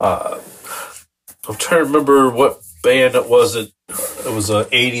trying to remember what band it was. It was an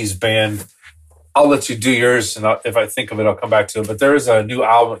 80s band. I'll let you do yours, and if I think of it, I'll come back to it. But there is a new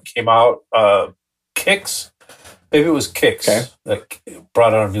album that came out, Kicks. Maybe it was Kicks that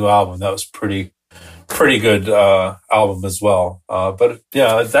brought out a new album. That was pretty good album as well. But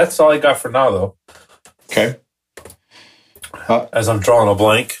yeah, that's all I got for now, though. Okay. As I'm drawing a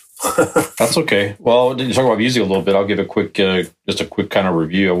blank. That's okay. Well, you talk about music a little bit. I'll give a quick, just a quick kind of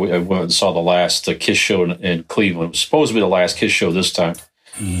review. I went and saw the last Kiss show in Cleveland. It was supposed to be the last Kiss show this time.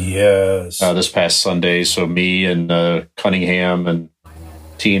 Yes. This past Sunday. So me and Cunningham and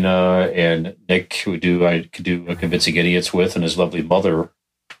Tina and Nick, I could do Convincing Idiots with, and his lovely mother,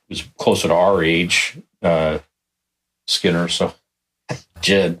 who's closer to our age, Skinner. So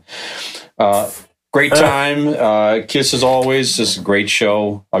Jen. Great time. Kiss as always. Just a great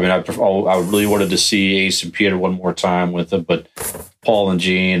show. I mean, I really wanted to see Ace and Peter one more time with them, but Paul and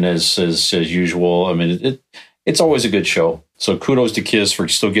Gene as usual. I mean, it's always a good show. So kudos to Kiss for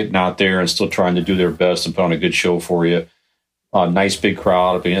still getting out there and still trying to do their best and put on a good show for you. Nice big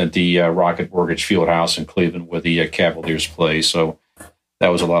crowd at the Rocket Mortgage Fieldhouse in Cleveland where the Cavaliers play. So that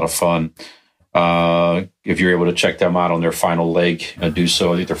was a lot of fun. If you're able to check them out on their final leg, do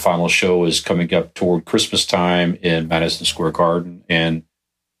so. I think their final show is coming up toward Christmas time in Madison Square Garden. And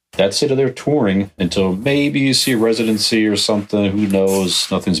that's it of their touring until maybe you see a residency or something. Who knows?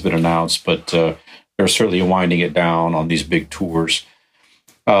 Nothing's been announced, but they're certainly winding it down on these big tours.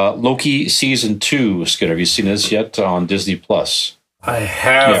 Loki Season 2, Skid, have you seen this yet on Disney Plus? I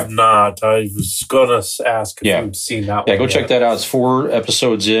have not. I was going to ask if you've seen that one. Yeah, go check that out. It's 4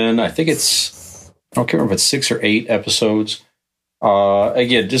 episodes in. I think I don't remember if it's 6 or 8 episodes.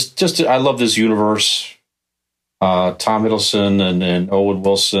 Again, just I love this universe. Tom Hiddleston and Owen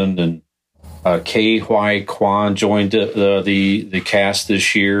Wilson and Kei Huy Kwan joined the cast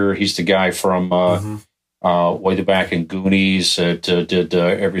this year. He's the guy from way back in Goonies. Did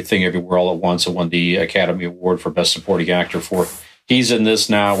Everything Everywhere All at Once and won the Academy Award for Best Supporting Actor for. He's in this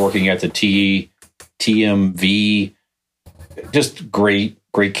now, working at the TMV. Just great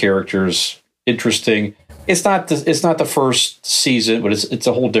characters. Interesting. It's not the first season, but it's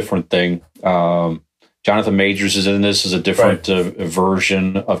a whole different thing. Jonathan Majors is in this as a different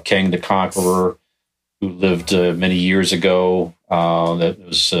version of Kang the Conqueror, who lived many years ago. That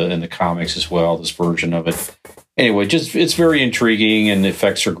was in the comics as well, this version of it. Anyway, just it's very intriguing, and the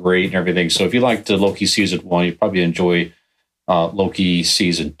effects are great and everything. So if you liked Loki season 1, you'd probably enjoy Loki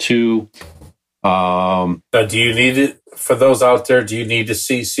season 2. Do you need it, for those out there, do you need to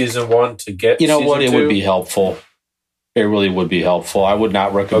see season 1 to get season 2? It would be helpful. It really would be helpful. I would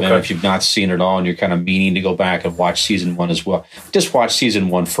not recommend if you've not seen it all and you're kind of meaning to go back and watch season 1 as well. Just watch season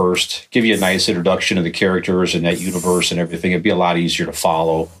 1 first. Give you a nice introduction to the characters and that universe and everything. It'd be a lot easier to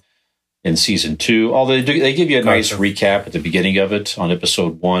follow in season 2. Although they give you a nice recap at the beginning of it on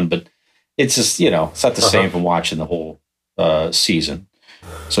episode 1, but it's just, it's not the same from watching the whole season.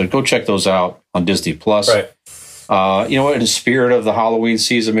 So go check those out on Disney Plus. Right. You know what? In the spirit of the Halloween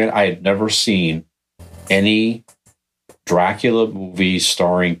season, man, I had never seen any Dracula movie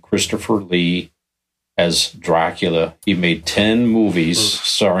starring Christopher Lee as Dracula. He made 10 movies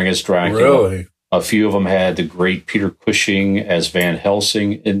starring as Dracula. Really? A few of them had the great Peter Cushing as Van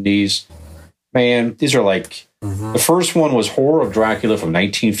Helsing in these. Man, these are like... The first one was Horror of Dracula from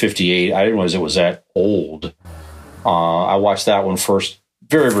 1958. I didn't realize it was that old. I watched that one first.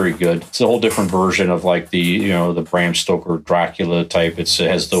 Very, very good. It's a whole different version of like the Bram Stoker Dracula type. It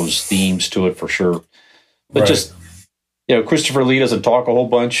has those themes to it for sure. But just... Christopher Lee doesn't talk a whole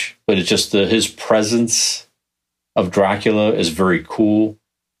bunch, but it's just his presence of Dracula is very cool.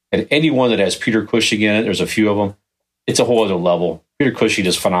 And anyone that has Peter Cushing in it, there's a few of them, it's a whole other level. Peter Cushing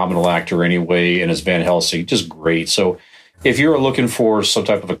is a phenomenal actor anyway, and as Van Helsing, just great. So if you're looking for some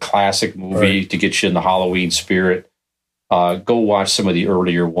type of a classic movie to get you in the Halloween spirit, go watch some of the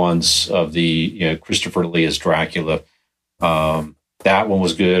earlier ones of the Christopher Lee as Dracula. That one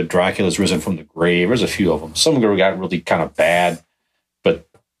was good. Dracula's Risen from the Grave. There's a few of them. Some of them got really kind of bad. But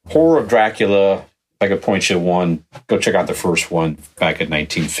Horror of Dracula, if I could point you to one, go check out the first one back in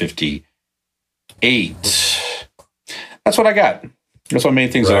 1958. That's what I got. That's one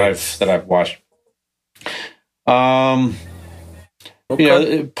main things that I've watched. Pop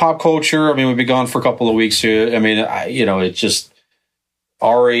culture. I mean, we've been gone for a couple of weeks here. I mean, it's just...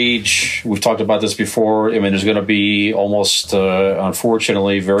 Our age, we've talked about this before. I mean, there's going to be almost,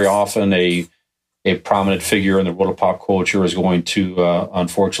 unfortunately, very often a prominent figure in the world of pop culture is going to,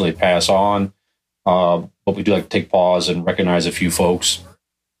 unfortunately, pass on. But we do like to take pause and recognize a few folks.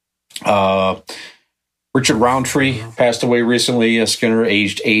 Richard Roundtree passed away recently, Skinner,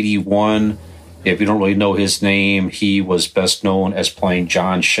 aged 81. If you don't really know his name, he was best known as playing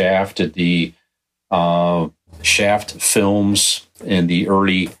John Shaft at the Shaft films in the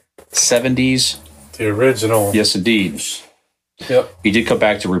early 70s. The original. Yes, indeed. Yep. He did come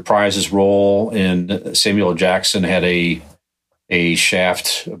back to reprise his role in Samuel L. Jackson had a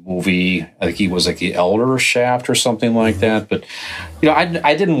Shaft movie. I think he was like the Elder Shaft or something like that. But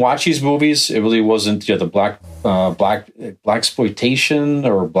I didn't watch these movies. It really wasn't the black exploitation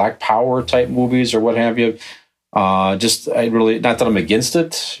or black power type movies or what have you. I really, not that I'm against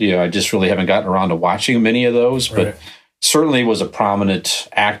it. I just really haven't gotten around to watching many of those, but certainly was a prominent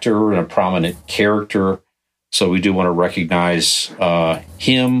actor and a prominent character. So we do want to recognize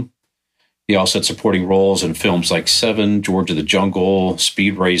him. He also had supporting roles in films like Seven, George of the Jungle,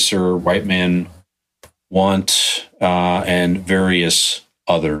 Speed Racer, White Man Want, and various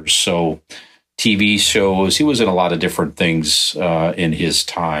others. So TV shows, he was in a lot of different things in his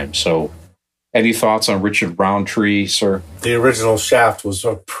time. So any thoughts on Richard Roundtree, sir? The original Shaft was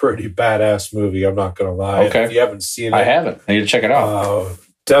a pretty badass movie. I'm not going to lie. Okay. If you haven't seen it, I haven't. I need to check it out.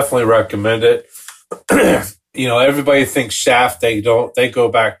 Definitely recommend it. Everybody thinks Shaft. They go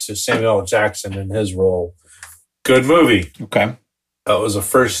back to Samuel L. Jackson and his role. Good movie. Okay. That was a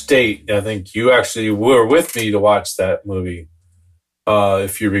first date. I think you actually were with me to watch that movie.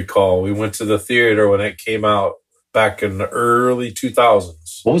 If you recall, we went to the theater when it came out back in the early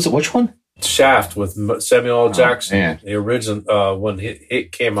 2000s. What was it? Which one? Shaft with Samuel L. Jackson, man. the original when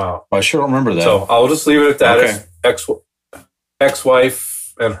it came out. I sure don't remember that. So I'll just leave it at that. Okay.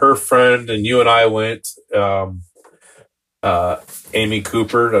 Ex-wife and her friend and you and I went. Amy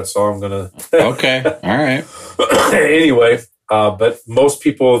Cooper. That's all I'm gonna. Okay, all right. Anyway, but most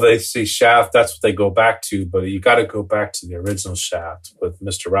people they see Shaft. That's what they go back to. But you got to go back to the original Shaft with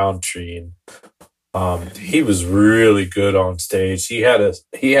Mr. Roundtree and He was really good on stage. He had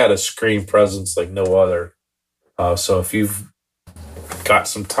a screen presence like no other. So if you've got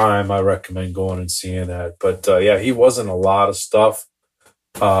some time, I recommend going and seeing that. But yeah, he was in a lot of stuff.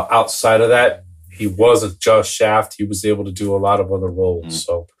 Outside of that, he wasn't just Shaft. He was able to do a lot of other roles.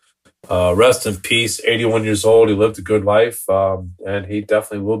 So rest in peace. 81 years old. He lived a good life, and he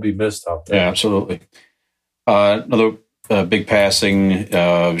definitely will be missed out there. Yeah, absolutely. Another big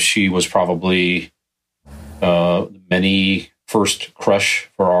passing. She was probably many first crush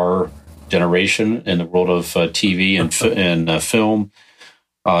for our generation in the world of TV and film.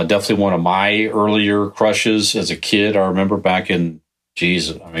 Definitely one of my earlier crushes as a kid. I remember back in,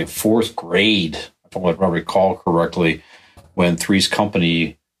 fourth grade, if I recall correctly, when Three's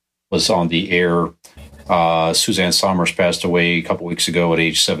Company was on the air. Suzanne Somers passed away a couple weeks ago at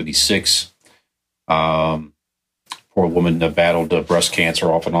age 76. Poor woman battled breast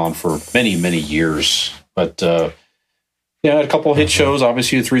cancer off and on for many, many years. But yeah, a couple of hit shows.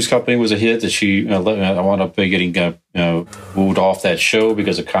 Obviously, the Three's Company was a hit that she wound up getting moved off that show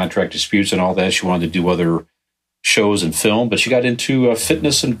because of contract disputes and all that. She wanted to do other shows and film, but she got into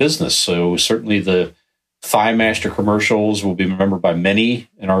fitness and business. So certainly the Thigh Master commercials will be remembered by many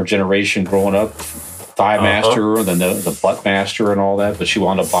in our generation growing up. Thigh Master, and then the Butt Master and all that. But she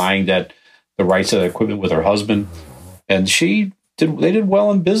wound up buying the rights to that equipment with her husband, and they did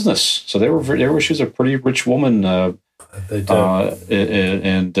well in business. So she was a pretty rich woman. They did.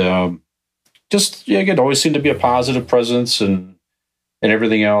 Again, always seemed to be a positive presence and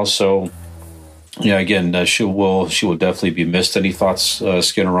everything else. So yeah, again, she will definitely be missed. Any thoughts,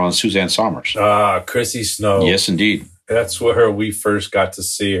 Skinner, on Suzanne Somers? Chrissy Snow. Yes, indeed. That's where we first got to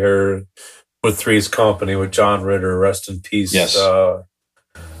see her with Three's Company with John Ritter. Rest in peace. Yes.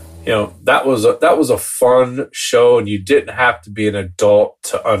 That was a fun show, and you didn't have to be an adult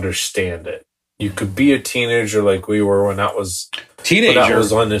to understand it. You could be a teenager like we were when that was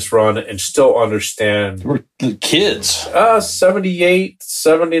on this run and still understand. We're kids. 78,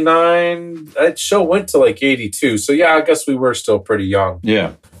 79. That show went to like 82. So yeah, I guess we were still pretty young.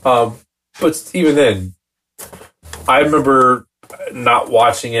 Yeah. But even then, I remember not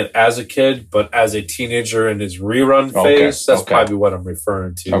watching it as a kid, but as a teenager in his rerun phase. That's probably what I'm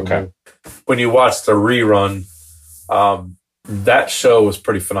referring to. Okay. When you watch the rerun, that show was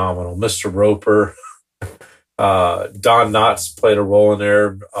pretty phenomenal. Mr. Roper, Don Knotts played a role in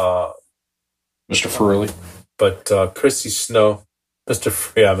there. Mr. Furley. But Chrissy Snow, Mr.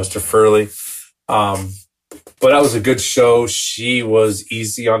 Furley. But that was a good show. She was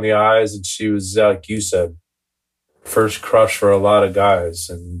easy on the eyes, and she was, like you said, first crush for a lot of guys,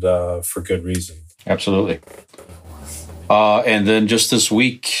 and for good reason. Absolutely. And then just this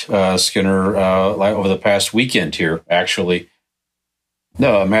week, Skinner, over the past weekend here, actually,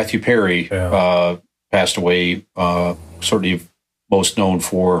 Matthew Perry passed away, certainly most known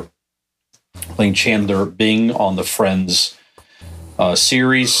for playing Chandler Bing on the Friends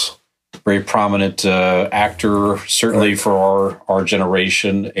series. Very prominent actor, certainly for our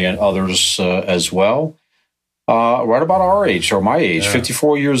generation and others as well. Right about our age, or my age,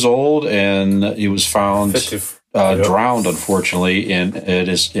 54 years old, and he was found drowned, unfortunately, in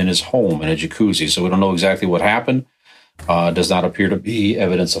his home in a jacuzzi. So we don't know exactly what happened. Does not appear to be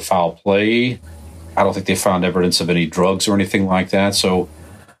evidence of foul play. I don't think they found evidence of any drugs or anything like that. So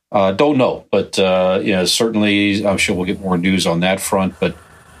don't know, but certainly I'm sure we'll get more news on that front. But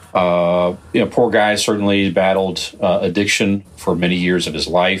poor guy certainly battled addiction for many years of his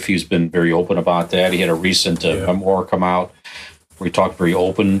life. He's been very open about that. He had a recent memoir come out where he talked very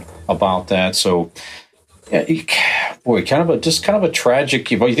open about that. So, kind of a tragic.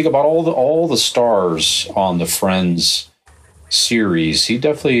 You think about all the stars on the Friends series. He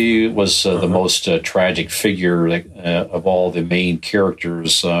definitely was the most tragic figure of all the main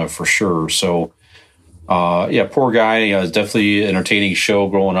characters for sure. So. Poor guy. It's definitely an entertaining show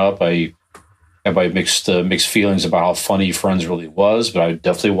growing up. I have mixed feelings about how funny Friends really was, but I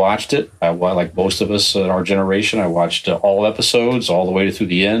definitely watched it. Like most of us in our generation, I watched all episodes all the way through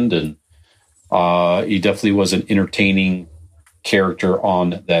the end, and he definitely was an entertaining character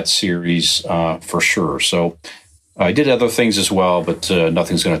on that series for sure. So I did other things as well, but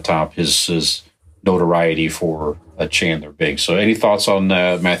nothing's going to top his notoriety for Chandler Bing. So any thoughts on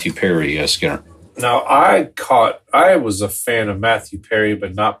Matthew Perry, Skinner? Now, I was a fan of Matthew Perry,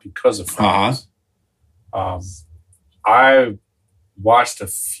 but not because of Friends. I watched a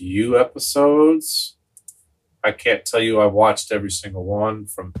few episodes. I can't tell you I watched every single one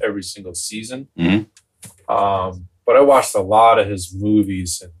from every single season. Mm-hmm. But I watched a lot of his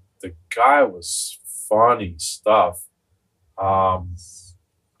movies, and the guy was funny stuff. Trying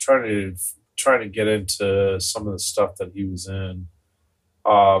trying to get into some of the stuff that he was in.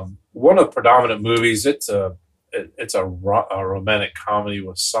 One of the predominant movies. It's a romantic comedy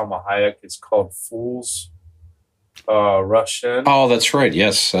with Salma Hayek. It's called Fools Rush In. Oh, that's right.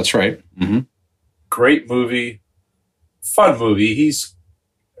 Yes, that's right. Mm-hmm. Great movie, fun movie. He's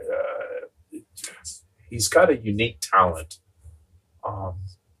got a unique talent, a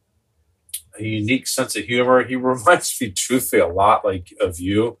unique sense of humor. He reminds me, truthfully, a lot like of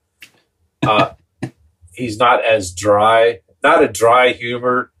you. He's not as dry, not a dry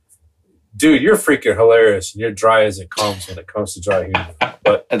humor. Dude, you're freaking hilarious, and you're dry as it comes when it comes to dry humor.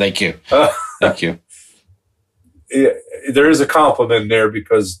 But thank you. Thank you. There is a compliment there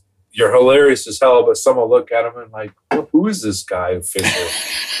because you're hilarious as hell, but someone look at him and like, who is this guy officially?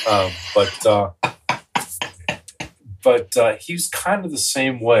 But he's kind of the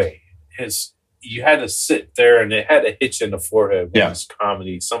same way. You had to sit there and it had to hit you in the forehead when his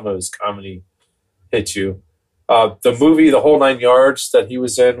comedy, some of his comedy hit you. The movie, The Whole Nine Yards, that he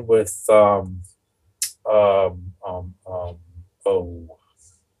was in with, why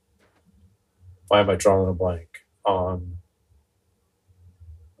am I drawing a blank? On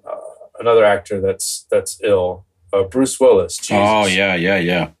another actor that's ill, Bruce Willis. Jesus. Oh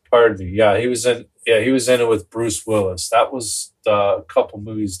yeah. Pardon me. Yeah, he was in it with Bruce Willis. That was a couple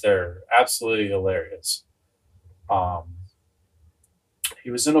movies there. Absolutely hilarious.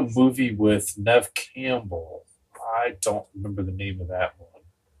 He was in a movie with Nev Campbell. I don't remember the name of that one.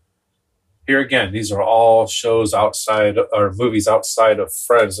 Here again, these are all shows outside or movies outside of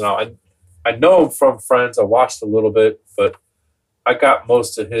Friends. Now, I know him from Friends. I watched a little bit, but I got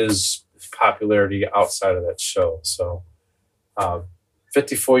most of his popularity outside of that show. So,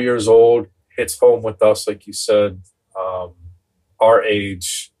 54 years old, hits home with us, like you said. Our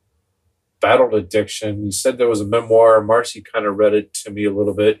age, battled addiction. You said there was a memoir. Marcy kind of read it to me a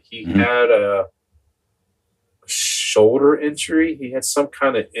little bit. He had a shoulder injury. He had some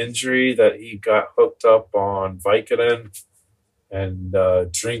kind of injury that he got hooked up on Vicodin and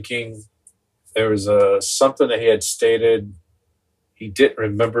drinking. There was something that he had stated. He didn't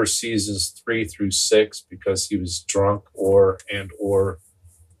remember seasons 3 through 6 because he was drunk or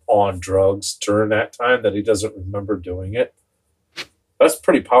on drugs during that time, that he doesn't remember doing it. That's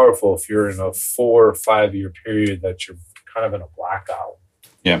pretty powerful if you're in a 4 or 5 year period that you're kind of in a blackout.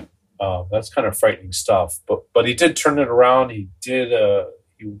 Yeah. That's kind of frightening stuff. But he did turn it around. He did.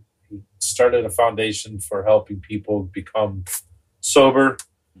 He started a foundation for helping people become sober.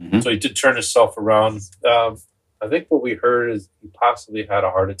 Mm-hmm. So he did turn himself around. I think what we heard is he possibly had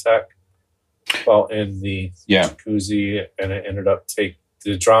a heart attack while in the jacuzzi, and it ended up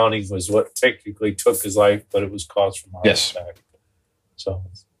the drowning was what technically took his life, but it was caused from a heart attack. So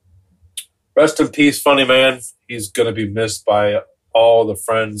rest in peace, funny man. He's going to be missed by all the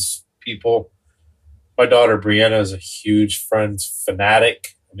Friends people. My daughter Brianna is a huge Friends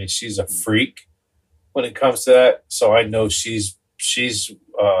fanatic. I mean, she's a freak when it comes to that. So I know she's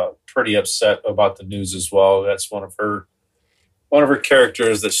pretty upset about the news as well. That's one of her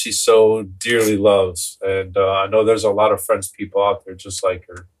characters that she so dearly loves, and I know there's a lot of Friends people out there just like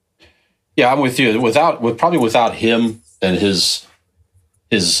her. Yeah, I'm with you. Probably without him and he was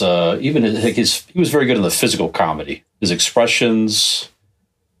very good in the physical comedy. His expressions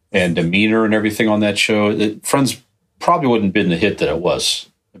and demeanor and everything on that show. Friends probably wouldn't have been the hit that it was,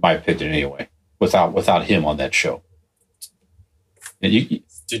 in my opinion, anyway. Without him on that show. And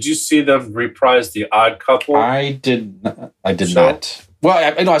did you see them reprise The Odd Couple? I did not.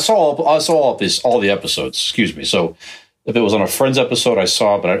 Well, I saw all the episodes. Excuse me. So if it was on a Friends episode, I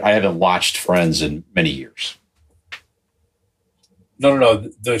saw it, but I haven't watched Friends in many years. No.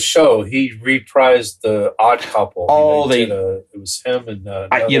 The show, he reprised The Odd Couple. Oh, it was him and.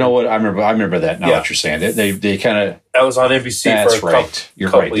 You know what? I remember that now. What you're saying, they kind of that was on NBC for a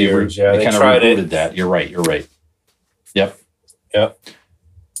couple years. They kind of rebooted that. You're right. Yep.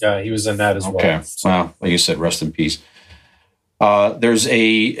 Yeah, he was in that as well. Okay. So. Well, like you said, rest in peace. There's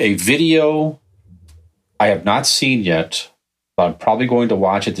a video I have not seen yet, but I'm probably going to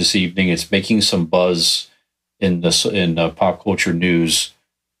watch it this evening. It's making some buzz in pop culture news.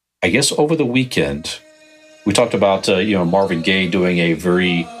 I guess over the weekend, we talked about Marvin Gaye doing a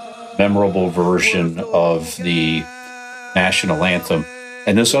very memorable version of the national anthem,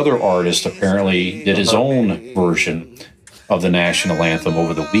 and this other artist apparently did his own version of the national anthem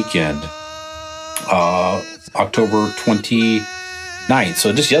over the weekend, October 29th.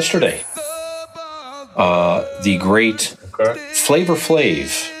 So just yesterday, the great Flavor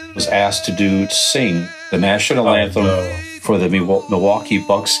Flav was asked to sing the national anthem for the Milwaukee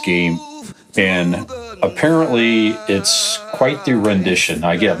Bucks game, and apparently it's quite the rendition.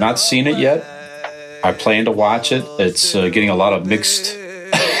 Again, I've not seen it yet. I plan to watch it. It's getting a lot of mixed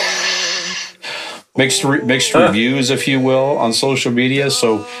reviews, if you will, on social media.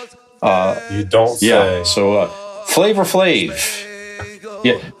 So you don't say. So Flavor Flav.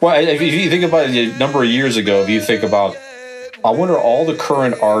 Yeah. Well, if you think about it, a number of years ago, if you think about, I wonder all the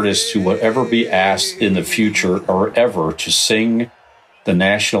current artists who would ever be asked in the future or ever to sing the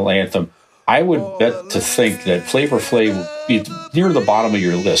national anthem. I would bet to think that Flavor Flav would be near the bottom of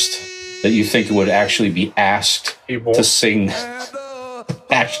your list, that you think would actually be asked to sing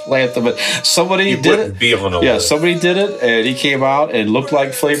national anthem. But somebody did it. Be on a list. Somebody did it, and he came out and looked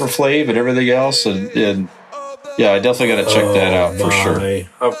like Flavor Flav and everything else. And yeah, I definitely got to check that out for sure.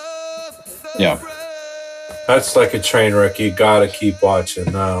 Yeah. That's like a train wreck. You got to keep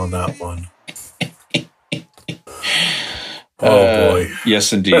watching on that one. Oh, boy.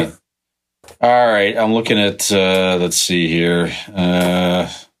 Yes, indeed. All right. I'm looking at, let's see here.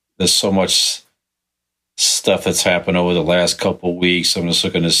 There's so much stuff that's happened over the last couple of weeks. I'm just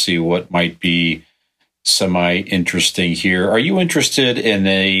looking to see what might be semi-interesting here. Are you interested in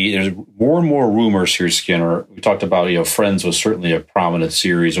there's more and more rumors here, Skinner. We talked about, Friends was certainly a prominent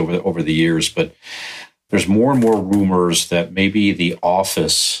series over the years, but there's more and more rumors that maybe The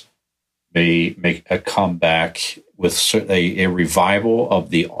Office may make a comeback with a revival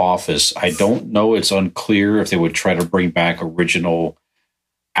of The Office. I don't know. It's unclear if they would try to bring back original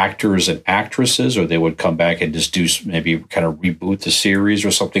actors and actresses, or they would come back and just do maybe kind of reboot the series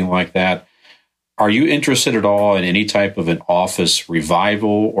or something like that. Are you interested at all in any type of an Office revival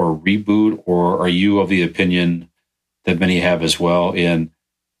or reboot, or are you of the opinion that many have as well in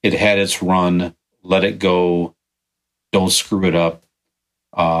it had its run, let it go, don't screw it up?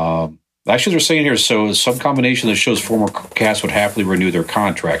 Actually, they're saying here, so some combination that shows former cast would happily renew their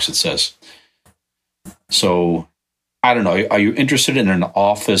contracts, it says. So, I don't know. Are you interested in an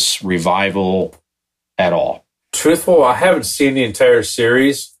Office revival at all? Truthful, I haven't seen the entire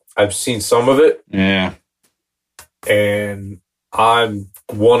series. I've seen some of it. Yeah. And I'm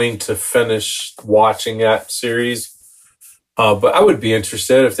wanting to finish watching that series. But I would be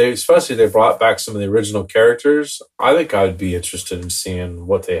interested especially if they brought back some of the original characters. I think I would be interested in seeing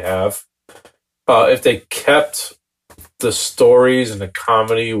what they have. If they kept the stories and the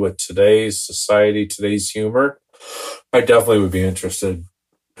comedy with today's society, today's humor, I definitely would be interested.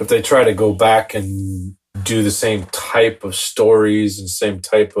 If they try to go back and do the same type of stories and same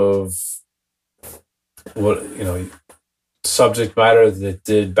type of subject matter that it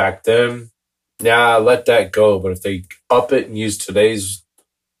did back then, let that go. But if they up it and use today's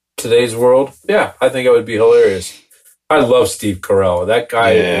world, I think it would be hilarious. I love Steve Carell. That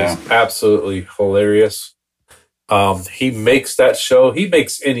guy is absolutely hilarious. He makes that show. He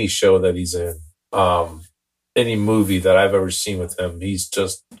makes any show that he's in. Any movie that I've ever seen with him, he's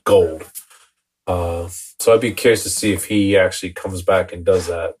just gold. So I'd be curious to see if he actually comes back and does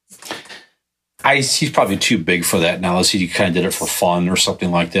that. He's probably too big for that now. Unless he kind of did it for fun or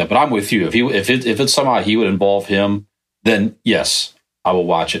something like that. But I'm with you. If it's somehow he would involve him, then yes, I will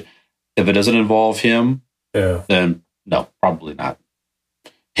watch it. If it doesn't involve him, then no, probably not.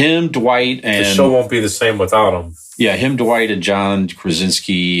 Him, Dwight, and the show won't be the same without him. Yeah, him, Dwight, and John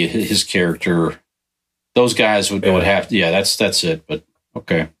Krasinski, his character, those guys would have to. Yeah, that's it. But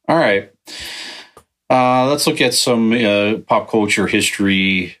okay, all right. Let's look at some pop culture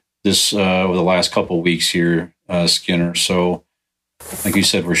history this over the last couple of weeks here, Skinner. So, like you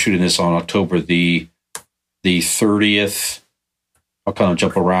said, we're shooting this on October the 30th. I'll kind of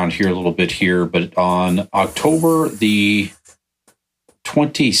jump around here a little bit here, but on October the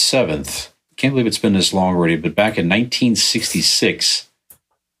 27th, can't believe it's been this long already, but back in 1966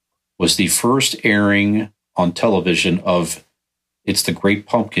 was the first airing on television of It's the Great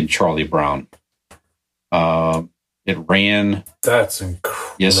Pumpkin, Charlie Brown. It ran. That's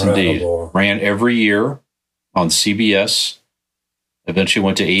incredible. Yes, indeed. Ran every year on CBS. Eventually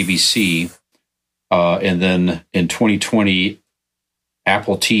went to ABC. And then in 2020,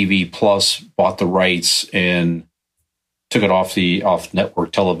 Apple TV Plus bought the rights and took it off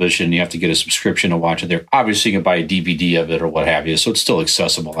network television. You have to get a subscription to watch it there. Obviously, you can buy a DVD of it or what have you, so it's still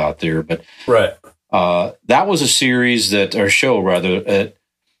accessible out there. But that was a series or show rather,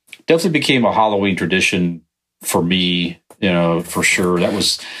 definitely became a Halloween tradition for me. For sure. That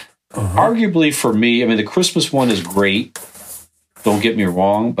was arguably for me. I mean, the Christmas one is great. Don't get me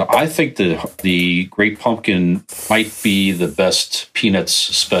wrong, but I think the Great Pumpkin might be the best Peanuts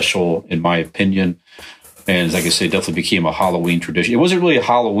special in my opinion. And like I say, definitely became a Halloween tradition. It wasn't really a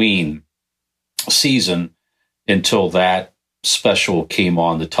Halloween season until that special came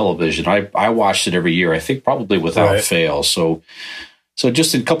on the television, I watched it every year. I think probably without fail. So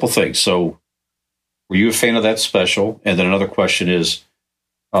just a couple things. So, were you a fan of that special? And then another question is,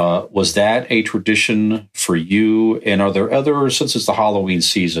 was that a tradition for you? And are there other, since it's the Halloween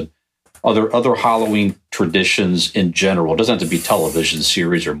season, are there other Halloween traditions in general? It doesn't have to be television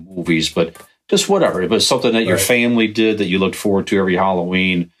series or movies, but just whatever. If it was something that your family did that you looked forward to every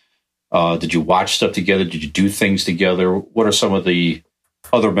Halloween, did you watch stuff together? Did you do things together? What are some of the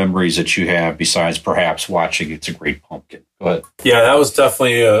other memories that you have besides perhaps watching It's a Great Pumpkin? Go ahead. Yeah, that was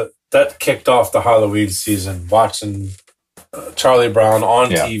definitely, that kicked off the Halloween season, watching Charlie Brown on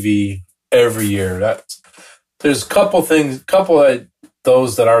TV every year. There's a couple of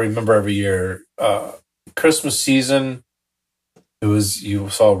those that I remember every year. Christmas season, you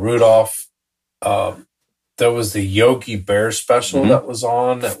saw Rudolph. There was the Yogi Bear special that was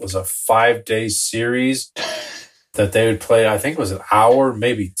on. That was a 5-day series that they would play. I think it was an hour,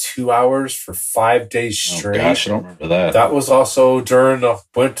 maybe 2 hours for 5 days straight. Oh, gosh, I don't remember that. That was also during the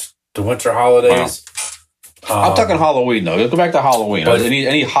winter holidays. Wow. I'm talking Halloween, though. Go back to Halloween.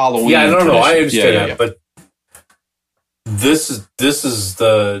 Any Halloween? Yeah, no, I understand that, but this is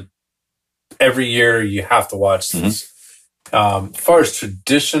the every year you have to watch this. As far as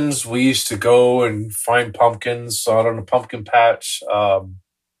traditions, we used to go and find pumpkins out on a pumpkin patch.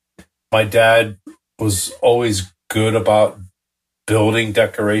 My dad was always good about building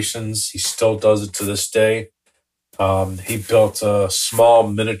decorations. He still does it to this day. He built a small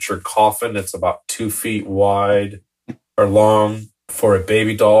miniature coffin that's about 2 feet wide or long for a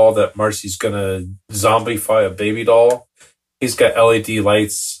baby doll that Marcy's going to zombify a baby doll. He's got LED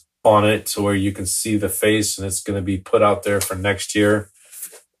lights on it to where you can see the face, and it's going to be put out there for next year.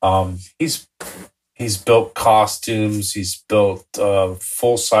 He's built costumes. He's built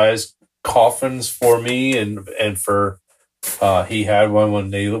full-size coffins for me and for he had one when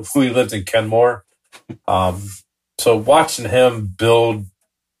we lived in Kenmore. So watching him build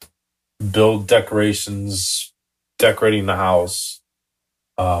decorations, decorating the house,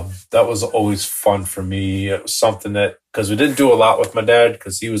 that was always fun for me. It was something that, because we didn't do a lot with my dad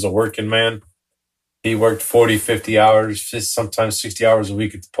because he was a working man. He worked 40, 50 hours, sometimes 60 hours a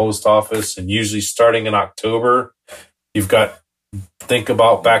week at the post office. And usually starting in October, think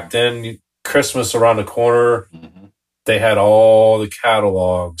about back then, Christmas around the corner. They had all the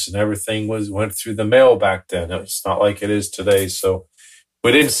catalogs and everything went through the mail back then. It's not like it is today. So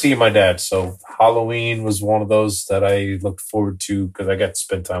we didn't see my dad. So Halloween was one of those that I looked forward to because I got to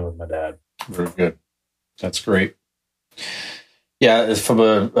spend time with my dad. Very good. That's great. Yeah, from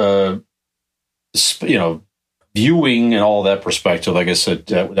a viewing and all that perspective, like I said,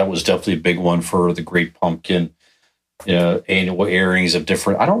 that was definitely a big one for the Great Pumpkin. Annual airings of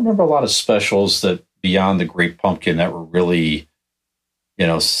different. I don't remember a lot of specials that beyond the Great Pumpkin that were really,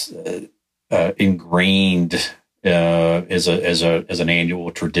 ingrained as an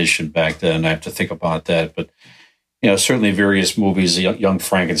annual tradition back then. I have to think about that, but certainly various movies. Young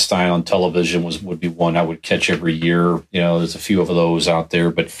Frankenstein on television would be one I would catch every year. There's a few of those out there,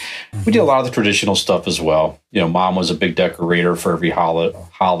 but we did a lot of the traditional stuff as well. Mom was a big decorator for every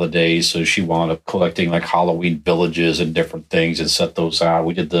holiday, so she wound up collecting like Halloween villages and different things and set those out.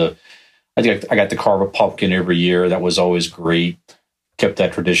 We did I got to carve a pumpkin every year. That was always great. Kept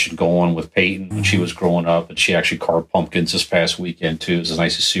that tradition going with Peyton when she was growing up, and she actually carved pumpkins this past weekend too. It was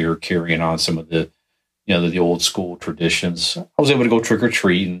nice to see her carrying on some of the the old school traditions. I was able to go trick or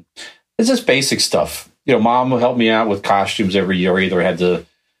treating. It's just basic stuff. Mom would help me out with costumes every year. Either had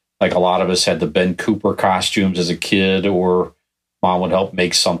like a lot of us had the Ben Cooper costumes as a kid, or Mom would help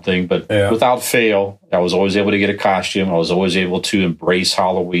make something. But without fail, I was always able to get a costume. I was always able to embrace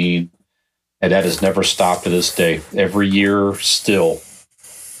Halloween. And that has never stopped to this day. Every year, I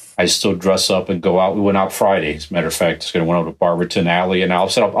still dress up and go out. We went out Friday, as a matter of fact. Just going to went over to Barberton Alley, and I'll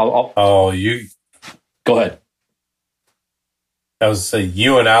set up. Go ahead. I was say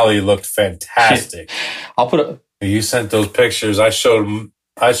you and Allie looked fantastic. You sent those pictures. I showed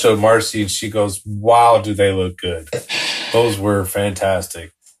Marcy, and she goes, "Wow, do they look good?" Those were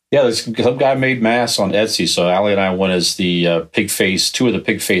fantastic. Yeah, some guy made masks on Etsy. So Allie and I went as the two of the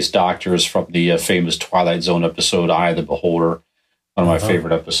pig face doctors from the famous Twilight Zone episode, Eye of the Beholder, one of my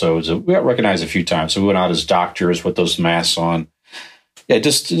favorite episodes. We got recognized a few times. So we went out as doctors with those masks on. Yeah,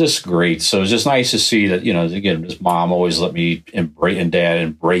 just great. So it's just nice to see that, again, his mom always let me and Dad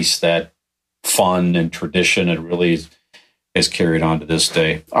embrace that fun and tradition, and really has carried on to this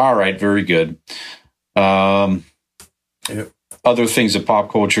day. All right, very good. Other things of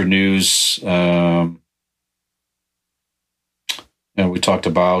pop culture news. We talked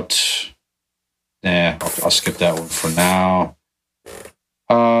about Nah, I'll skip that one for now.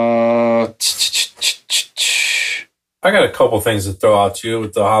 I got a couple things to throw out to you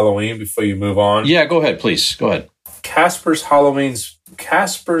with the Halloween before you move on. Yeah, go ahead, please. Go ahead. Casper's Halloween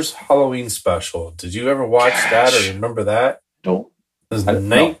special. Did you ever watch that or remember that? Don't. It was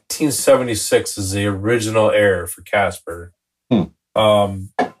 1976 is the original air for Casper.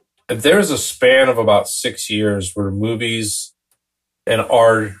 There's a span of about 6 years where movies in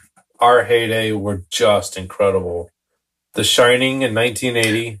our heyday were just incredible. The Shining in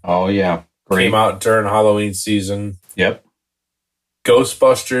 1980. Oh, yeah. Great. Came out during Halloween season. Yep.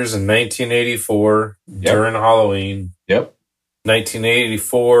 Ghostbusters in 1984 during Halloween. Yep.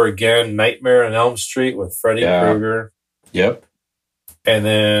 1984 again, Nightmare on Elm Street with Freddy Krueger. Yep. And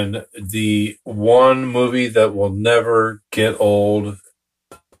then the one movie that will never get old,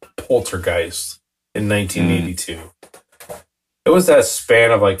 Poltergeist in 1982. It was that span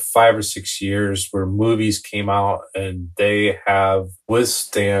of like 5 or 6 years where movies came out and they have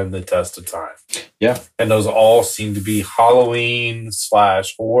withstand the test of time. Yeah. And those all seem to be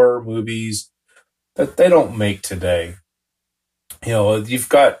Halloween/horror movies that they don't make today. You know, you've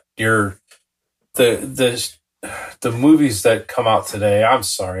got the movies that come out today. I'm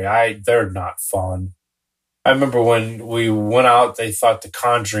sorry, they're not fun. I remember when we went out, they thought The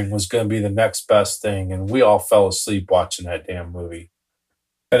Conjuring was going to be the next best thing, and we all fell asleep watching that damn movie.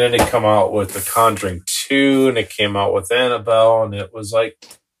 And then they come out with The Conjuring 2, and it came out with Annabelle, and it was like,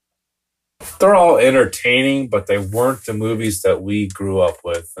 they're all entertaining, but they weren't the movies that we grew up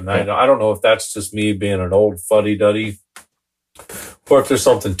with. And I don't know if that's just me being an old fuddy-duddy, or if there's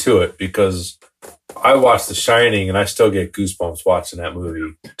something to it, because I watched The Shining, and I still get goosebumps watching that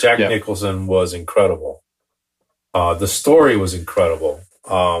movie. Jack Nicholson was incredible. The story was incredible.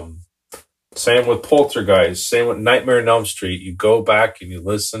 Same with Poltergeist. Same with Nightmare on Elm Street. You go back and you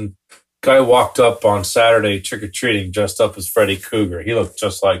listen. Guy walked up on Saturday trick-or-treating dressed up as Freddy Krueger. He looked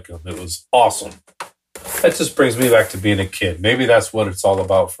just like him. It was awesome. That just brings me back to being a kid. Maybe that's what it's all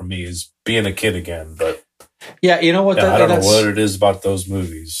about for me, is being a kid again. But yeah, you know what? I don't know what it is about those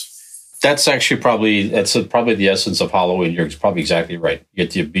movies. That's actually probably the essence of Halloween. You're probably exactly right. You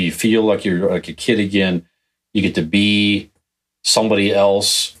get to feel like you're like a kid again. You get to be somebody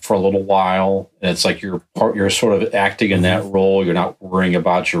else for a little while, and it's like you're sort of acting in that role. You're not worrying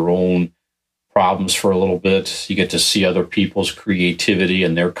about your own problems for a little bit. You get to see other people's creativity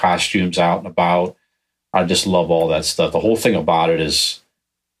and their costumes out and about. I just love all that stuff. The whole thing about it is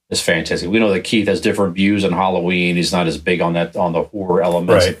fantastic. We know that Keith has different views on Halloween. He's not as big on the horror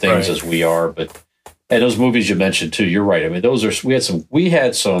elements and things as we are. But and those movies you mentioned too, you're right. I mean, we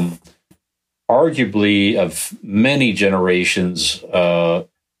had some. Arguably, of many generations,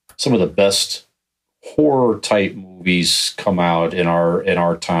 some of the best horror type movies come out in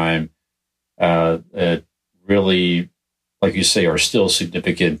our time. Really, like you say, are still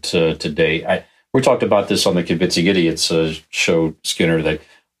significant today. We talked about this on the Convincing Idiots show, Skinner. That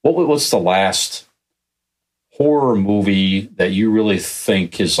what's the last horror movie that you really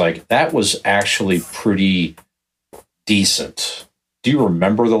think is like that was actually pretty decent? Do you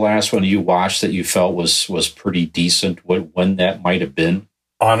remember the last one you watched that you felt was pretty decent? When that might have been?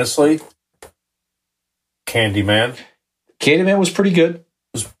 Honestly, Candyman. Candyman was pretty good. It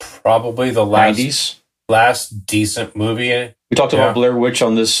was probably the last decent movie. We talked about Blair Witch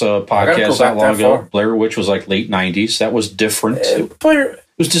on this podcast not long ago. Blair Witch was like late 90s. That was different. It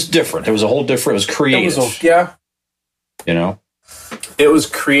was just different. It was a whole different. It was creative. You know? It was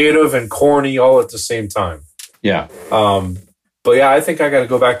creative and corny all at the same time. Yeah. But yeah, I think I got to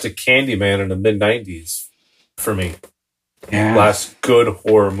go back to Candyman in the mid-90s for me. Yeah. Last good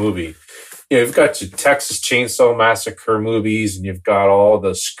horror movie. You know, you've got your Texas Chainsaw Massacre movies, and you've got all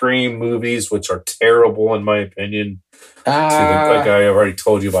the Scream movies, which are terrible in my opinion. Like I already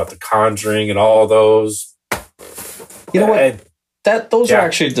told you about The Conjuring and all those. You know what? Those are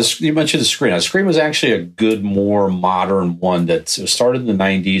actually, you mentioned the Scream. Now, Scream was actually a good, more modern one that started in the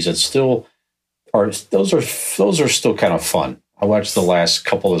 90s and still are. Those are still kind of fun. I watched the last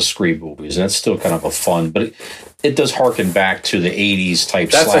couple of Scream movies, and it's still kind of a fun, but it does harken back to the 80s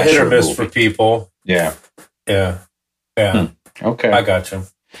type slasher. That's a hit or miss movie. for people. Yeah. Okay. I got you.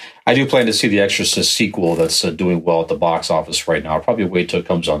 I do plan to see The Exorcist sequel that's doing well at the box office right now. I'll probably wait till it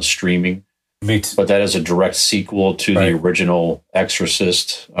comes on streaming. Me too. But that is a direct sequel to the original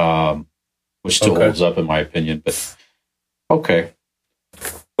Exorcist, which still holds up in my opinion. But okay.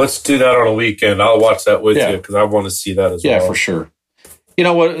 Let's do that on a weekend. I'll watch that with you because I want to see that as well. Yeah, for sure. You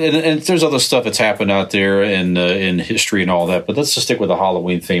know what? And there's other stuff that's happened out there in history and all that, but let's just stick with the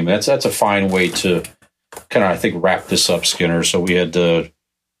Halloween theme. That's a fine way to kind of, I think, wrap this up, Skinner. So we had,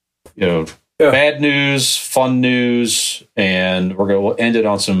 bad news, fun news, and we'll end it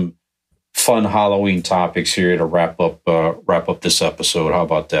on some fun Halloween topics here to wrap up this episode. How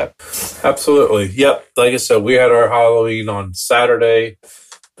about that? Absolutely. Yep. Like I said, we had our Halloween on Saturday.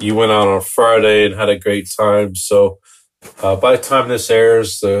 You went out on Friday and had a great time. So by the time this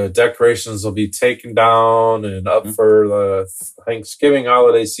airs, the decorations will be taken down and up for the Thanksgiving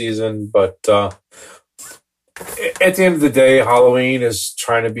holiday season. But at the end of the day, Halloween is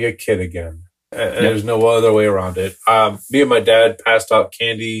trying to be a kid again. And there's no other way around it. Me and my dad passed out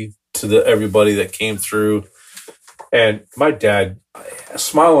candy to everybody that came through. And my dad, a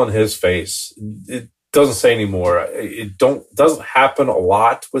smile on his face, it doesn't say anymore. It doesn't happen a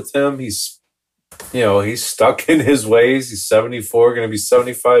lot with him. He's stuck in his ways. He's 74, going to be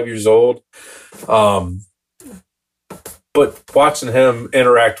 75 years old. But watching him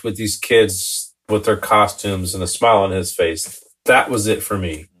interact with these kids with their costumes and a smile on his face, that was it for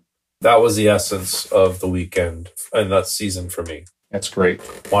me. That was the essence of the weekend and that season for me. That's great.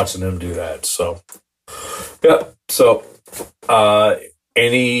 Watching him do that. So, yeah. So,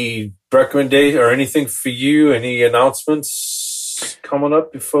 any recommendation or anything for you? Any announcements coming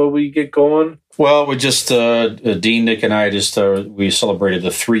up before we get going? Well, we just, Dean, Nick, and I we celebrated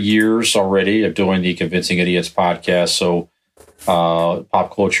the 3 years already of doing the Convincing Idiots podcast. So,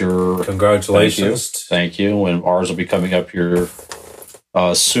 pop culture. Congratulations. Thank you. And ours will be coming up here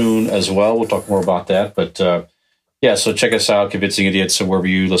soon as well. We'll talk more about that. But, so check us out, Convincing Idiots, so wherever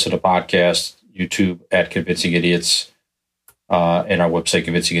you listen to podcasts, YouTube at Convincing Idiots, and our website,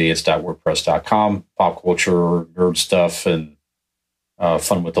 convincingidiots.wordpress.com. Pop culture, nerd stuff, and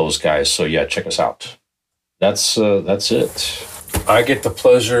fun with those guys. So check us out. That's it. I get the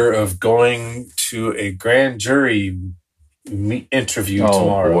pleasure of going to a grand jury interview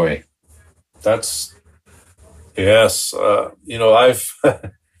tomorrow. Oh boy, yes. I've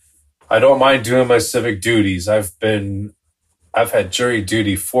I don't mind doing my civic duties. I've had jury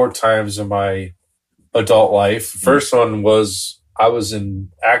duty 4 times in my adult life. The first one was I was in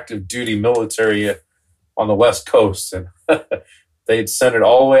active duty military on the West Coast, and they'd send it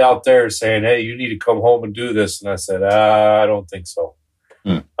all the way out there saying, "Hey, you need to come home and do this." And I said, "I don't think so."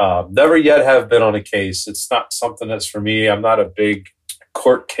 Never yet have been on a case. It's not something that's for me. I'm not a big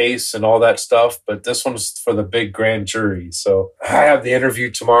court case and all that stuff, but this one's for the big grand jury. So I have the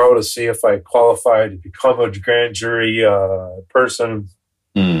interview tomorrow to see if I qualify to become a grand jury person.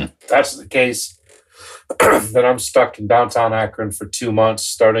 If that's the case, then I'm stuck in downtown Akron for 2 months,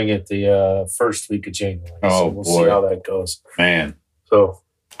 starting at the first week of January. So we'll see how that goes. Man. So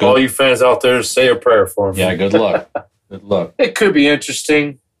all you fans out there, say a prayer for me. Yeah, good luck. Good luck. It could be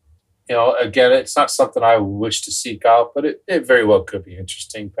interesting. Again, it's not something I wish to seek out, but it very well could be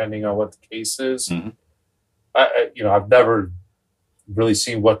interesting, depending on what the case is. I've never really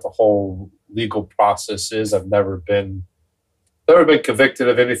seen what the whole legal process is. I've never been convicted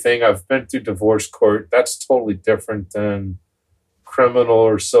of anything. I've been through divorce court. That's totally different than criminal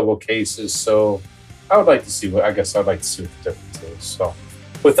or civil cases. So I'd like to see what the difference is. So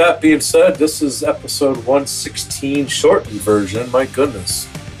with that being said, this is episode 116, shortened version. My goodness.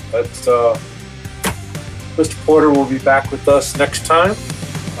 But Mr. Porter will be back with us next time.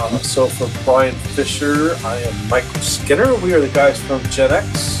 So for Brian Fisher, I am Michael Skinner. We are the guys from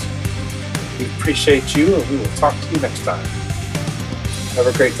GenX. We appreciate you, and we will talk to you next time. Have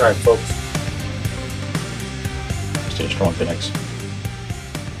a great time, folks. Stay strong, GenX.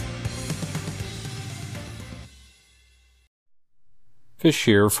 Fish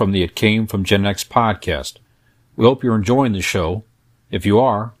here from the It Came from GenX podcast. We hope you're enjoying the show. If you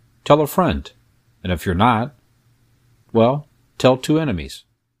are, tell a friend. And if you're not, well, tell 2 enemies.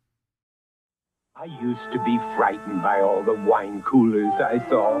 I used to be frightened by all the wine coolers I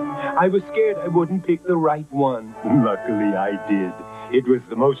saw. I was scared I wouldn't pick the right one. Luckily, I did. It was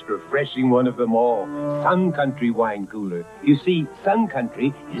the most refreshing one of them all, Sun Country Wine Cooler. You see, Sun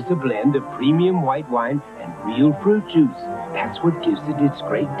Country is a blend of premium white wine and real fruit juice. That's what gives it its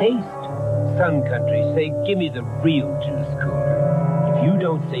great taste. Sun Country, say, give me the real juice cooler. If you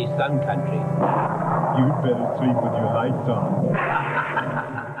don't say Sun Country, you'd better sleep with your lights on.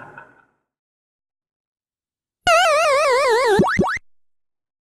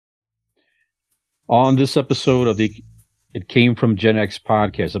 On this episode of the It Came from GenX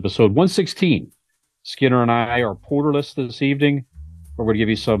podcast, episode 116, Skinner and I are porterless this evening. We're going to give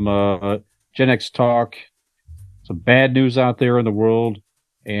you some GenX talk, some bad news out there in the world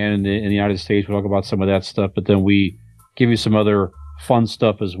and in the United States. We'll talk about some of that stuff, but then we give you some other fun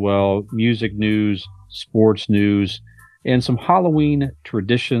stuff as well, music news, sports news, and some Halloween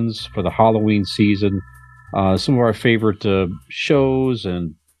traditions for the Halloween season. Some of our favorite shows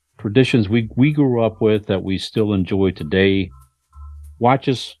and traditions we grew up with that we still enjoy today. Watch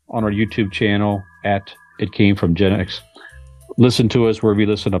us on our YouTube channel at It Came From GenX. Listen to us wherever you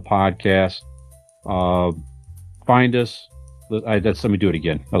listen to podcasts. Find us. Let me do it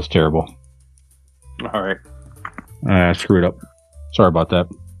again. That was terrible. All right. I screwed up. Sorry about that.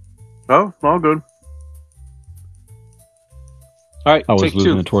 Oh, all good. All right. I was take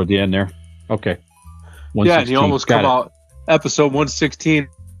losing two. it toward the end there. Okay. Yeah, and you almost Got come it. out episode 116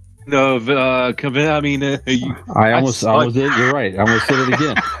 of I almost did. You're right. I almost did it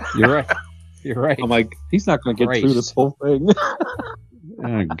again. You're right. I'm like, he's not going to get through Christ. this whole thing.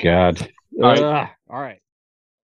 Oh God. All right. All right.